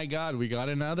 Oh my God, we got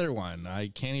another one. I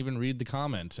can't even read the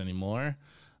comments anymore.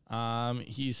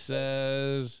 He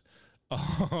says...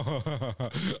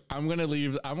 I'm gonna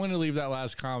leave that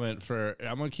last comment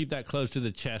I'm gonna keep that close to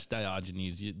the chest,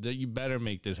 Diogenes. You better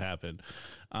make this happen.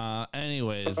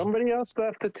 Anyways, somebody else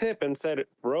left a tip and said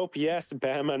rope yes,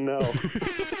 Bama no.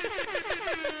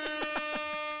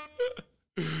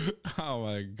 Oh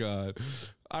my God.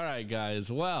 All right,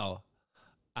 guys. Well,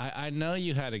 I know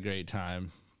you had a great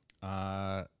time.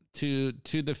 To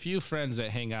the few friends that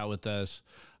hang out with us,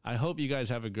 I hope you guys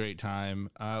have a great time.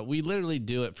 We literally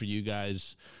do it for you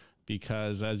guys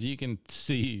because, as you can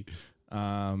see,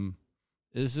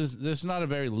 this is not a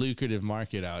very lucrative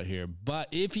market out here. But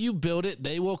if you build it,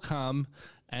 they will come,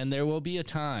 and there will be a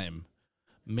time,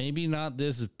 maybe not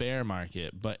this bear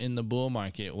market, but in the bull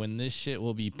market, when this shit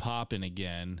will be popping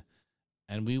again,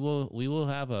 and we will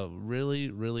have a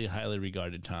really, really highly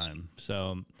regarded time.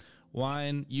 So,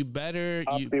 Wine, you better.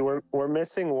 We're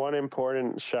missing one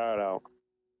important shout out.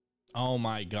 Oh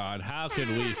my God, how could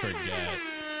we forget?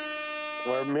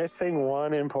 We're missing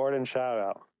one important shout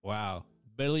out. Wow.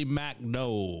 Billy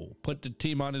McDo. Put the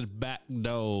team on his back,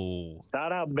 though.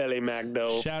 Shout out Billy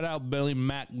McDo. Shout out Billy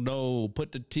McDo.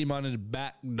 Put the team on his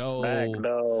back, though.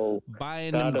 McDo.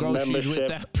 Buying them groceries with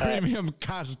that premium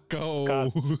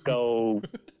Costco.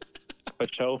 For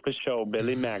sure.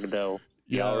 Billy McDo.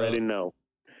 You already know.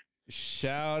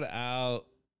 Shout out.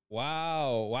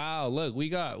 Wow. Look, we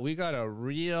got a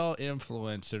real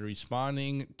influencer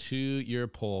responding to your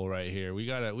poll right here. We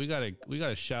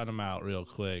gotta shout them out real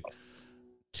quick.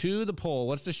 To the poll,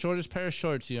 what's the shortest pair of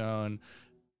shorts you own?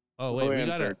 Oh wait,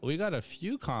 we got a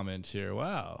few comments here.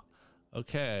 Wow.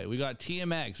 Okay, we got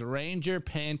TMX Ranger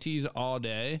panties all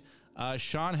day.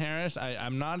 Sean Harris,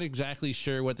 I'm not exactly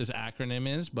sure what this acronym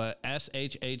is, but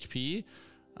SHHP.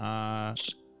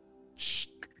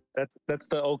 That's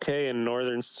the okay in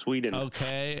northern Sweden.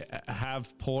 Okay,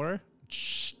 have poor.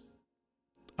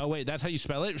 Oh wait, that's how you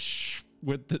spell it.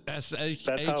 With the SH.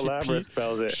 That's how Labra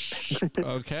spells it.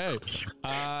 Okay,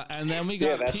 and then we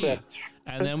got P.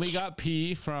 And then we got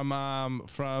P from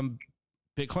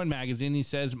Bitcoin Magazine. He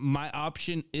says my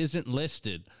option isn't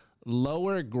listed.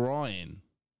 Lower groin.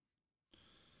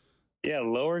 Yeah,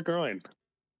 lower groin.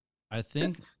 I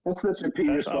think that's such a P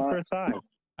response.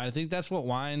 I think that's what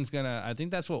Wine's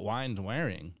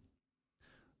wearing.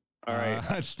 All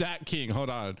right. Stat King, hold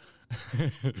on.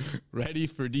 Ready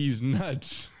for these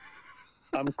nuts.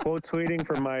 I'm quote tweeting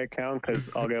from my account because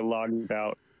I'll get logged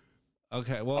out.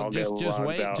 Okay. Well, I'll just get logged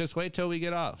wait. out. Just wait till we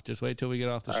get off. Just wait till we get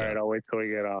off the show. All right, I'll wait till we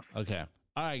get off. Okay.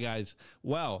 All right, guys.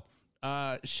 Well,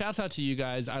 shouts out to you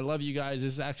guys. I love you guys.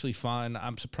 This is actually fun.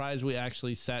 I'm surprised we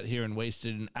actually sat here and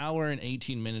wasted an hour and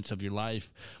 18 minutes of your life.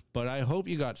 But I hope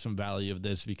you got some value of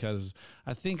this, because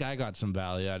I think I got some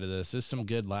value out of this. There's some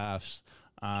good laughs.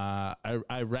 I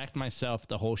wrecked myself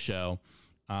the whole show.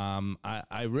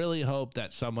 I really hope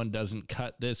that someone doesn't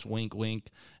cut this, wink, wink,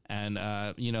 and,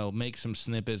 make some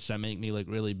snippets that make me look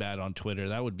really bad on Twitter.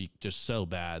 That would be just so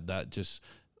bad. That just,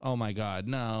 oh my God,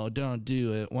 no, don't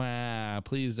do it. Wow,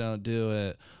 please don't do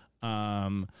it.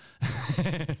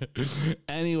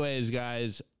 Anyways,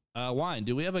 guys, Wine,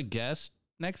 do we have a guest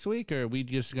next week, or are we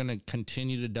just going to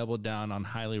continue to double down on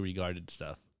highly regarded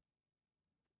stuff?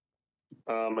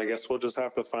 I guess we'll just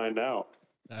have to find out.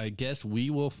 I guess we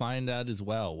will find out as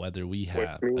well whether we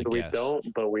have. Which means we guest.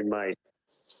 don't, but we might.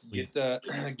 Get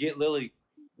Lily.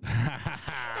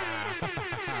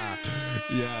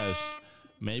 Yes.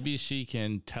 Maybe she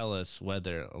can tell us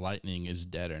whether Lightning is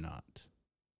dead or not.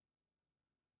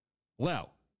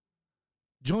 Well,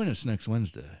 join us next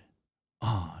Wednesday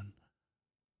on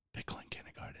Bitcoin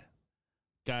Kindergarten.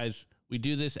 Guys, we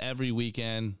do this every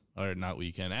weekend, or not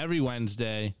weekend, every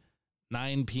Wednesday,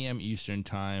 9 p.m. Eastern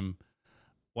time.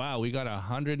 Wow, we got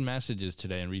 100 messages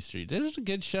today in Restreet. This is a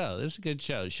good show. This is a good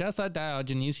show. Shouts out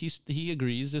Diogenes. He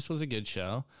agrees this was a good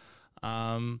show.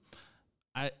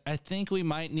 I think we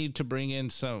might need to bring in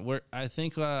some. I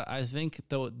think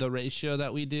the ratio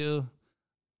that we do,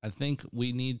 I think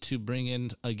we need to bring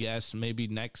in a guest maybe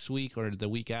next week or the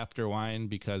week after Wine,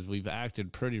 because we've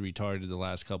acted pretty retarded the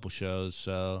last couple shows.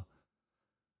 So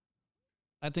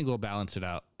I think we'll balance it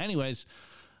out. Anyways,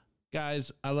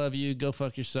 guys, I love you. Go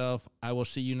fuck yourself. I will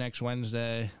see you next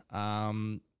Wednesday.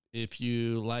 If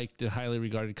you like the highly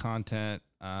regarded content,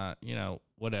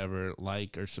 whatever,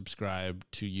 like or subscribe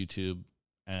to YouTube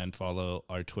and follow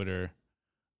our Twitter.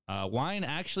 Wine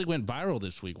actually went viral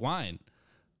this week. Wine,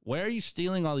 where are you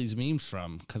stealing all these memes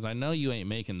from? Because I know you ain't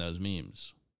making those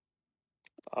memes.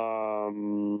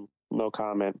 No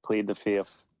comment. Plead the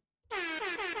fifth.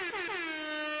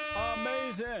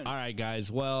 Amazing. All right,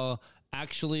 guys. Well,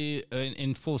 actually,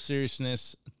 in full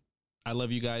seriousness, I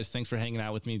love you guys. Thanks for hanging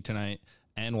out with me tonight,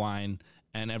 and Wine,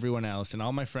 and everyone else, and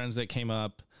all my friends that came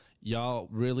up. Y'all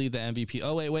really the MVP.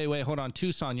 Oh, wait. Hold on.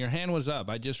 Tucson, your hand was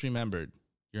up. I just remembered.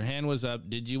 Your hand was up.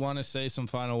 Did you want to say some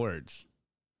final words?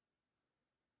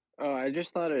 Oh, I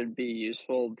just thought it'd be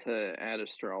useful to add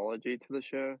astrology to the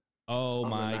show. Oh,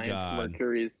 my God.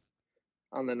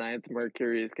 On the 9th,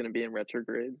 Mercury is going to be in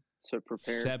retrograde, so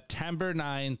prepare. September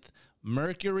 9th,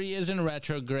 Mercury is in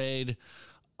retrograde.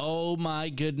 Oh, my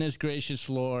goodness gracious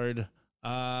Lord.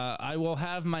 I will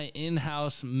have my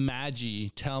in-house Magi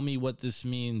tell me what this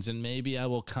means, and maybe I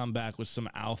will come back with some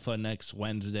alpha next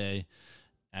Wednesday,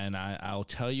 and I'll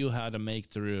tell you how to make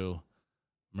through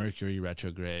Mercury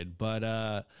retrograde.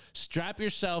 But strap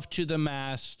yourself to the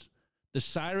mast. The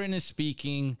siren is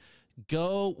speaking.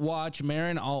 Go watch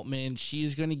Marin Altman.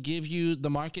 She's going to give you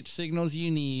the market signals you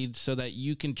need so that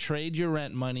you can trade your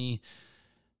rent money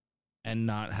and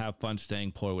not have fun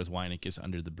staying poor with Weinicus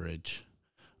under the bridge.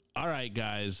 All right,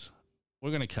 guys, we're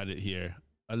going to cut it here.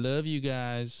 I love you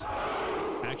guys.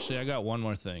 Actually, I got one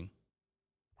more thing.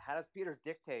 How does Peter's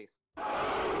dick taste?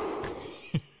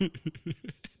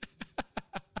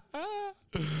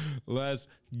 Let's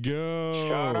go.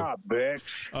 Shut up,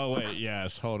 bitch. Oh, wait,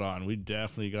 yes, hold on. We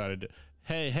definitely got to do.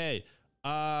 Hey,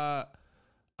 I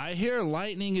hear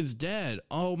Lightning is dead.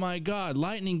 Oh, my God,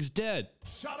 Lightning's dead.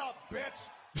 Shut up, bitch.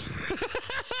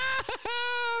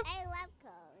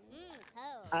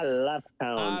 I love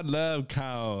Cone. I love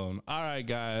Cone. All right,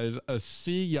 guys.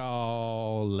 See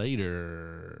y'all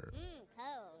later.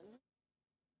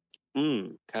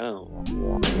 Cone.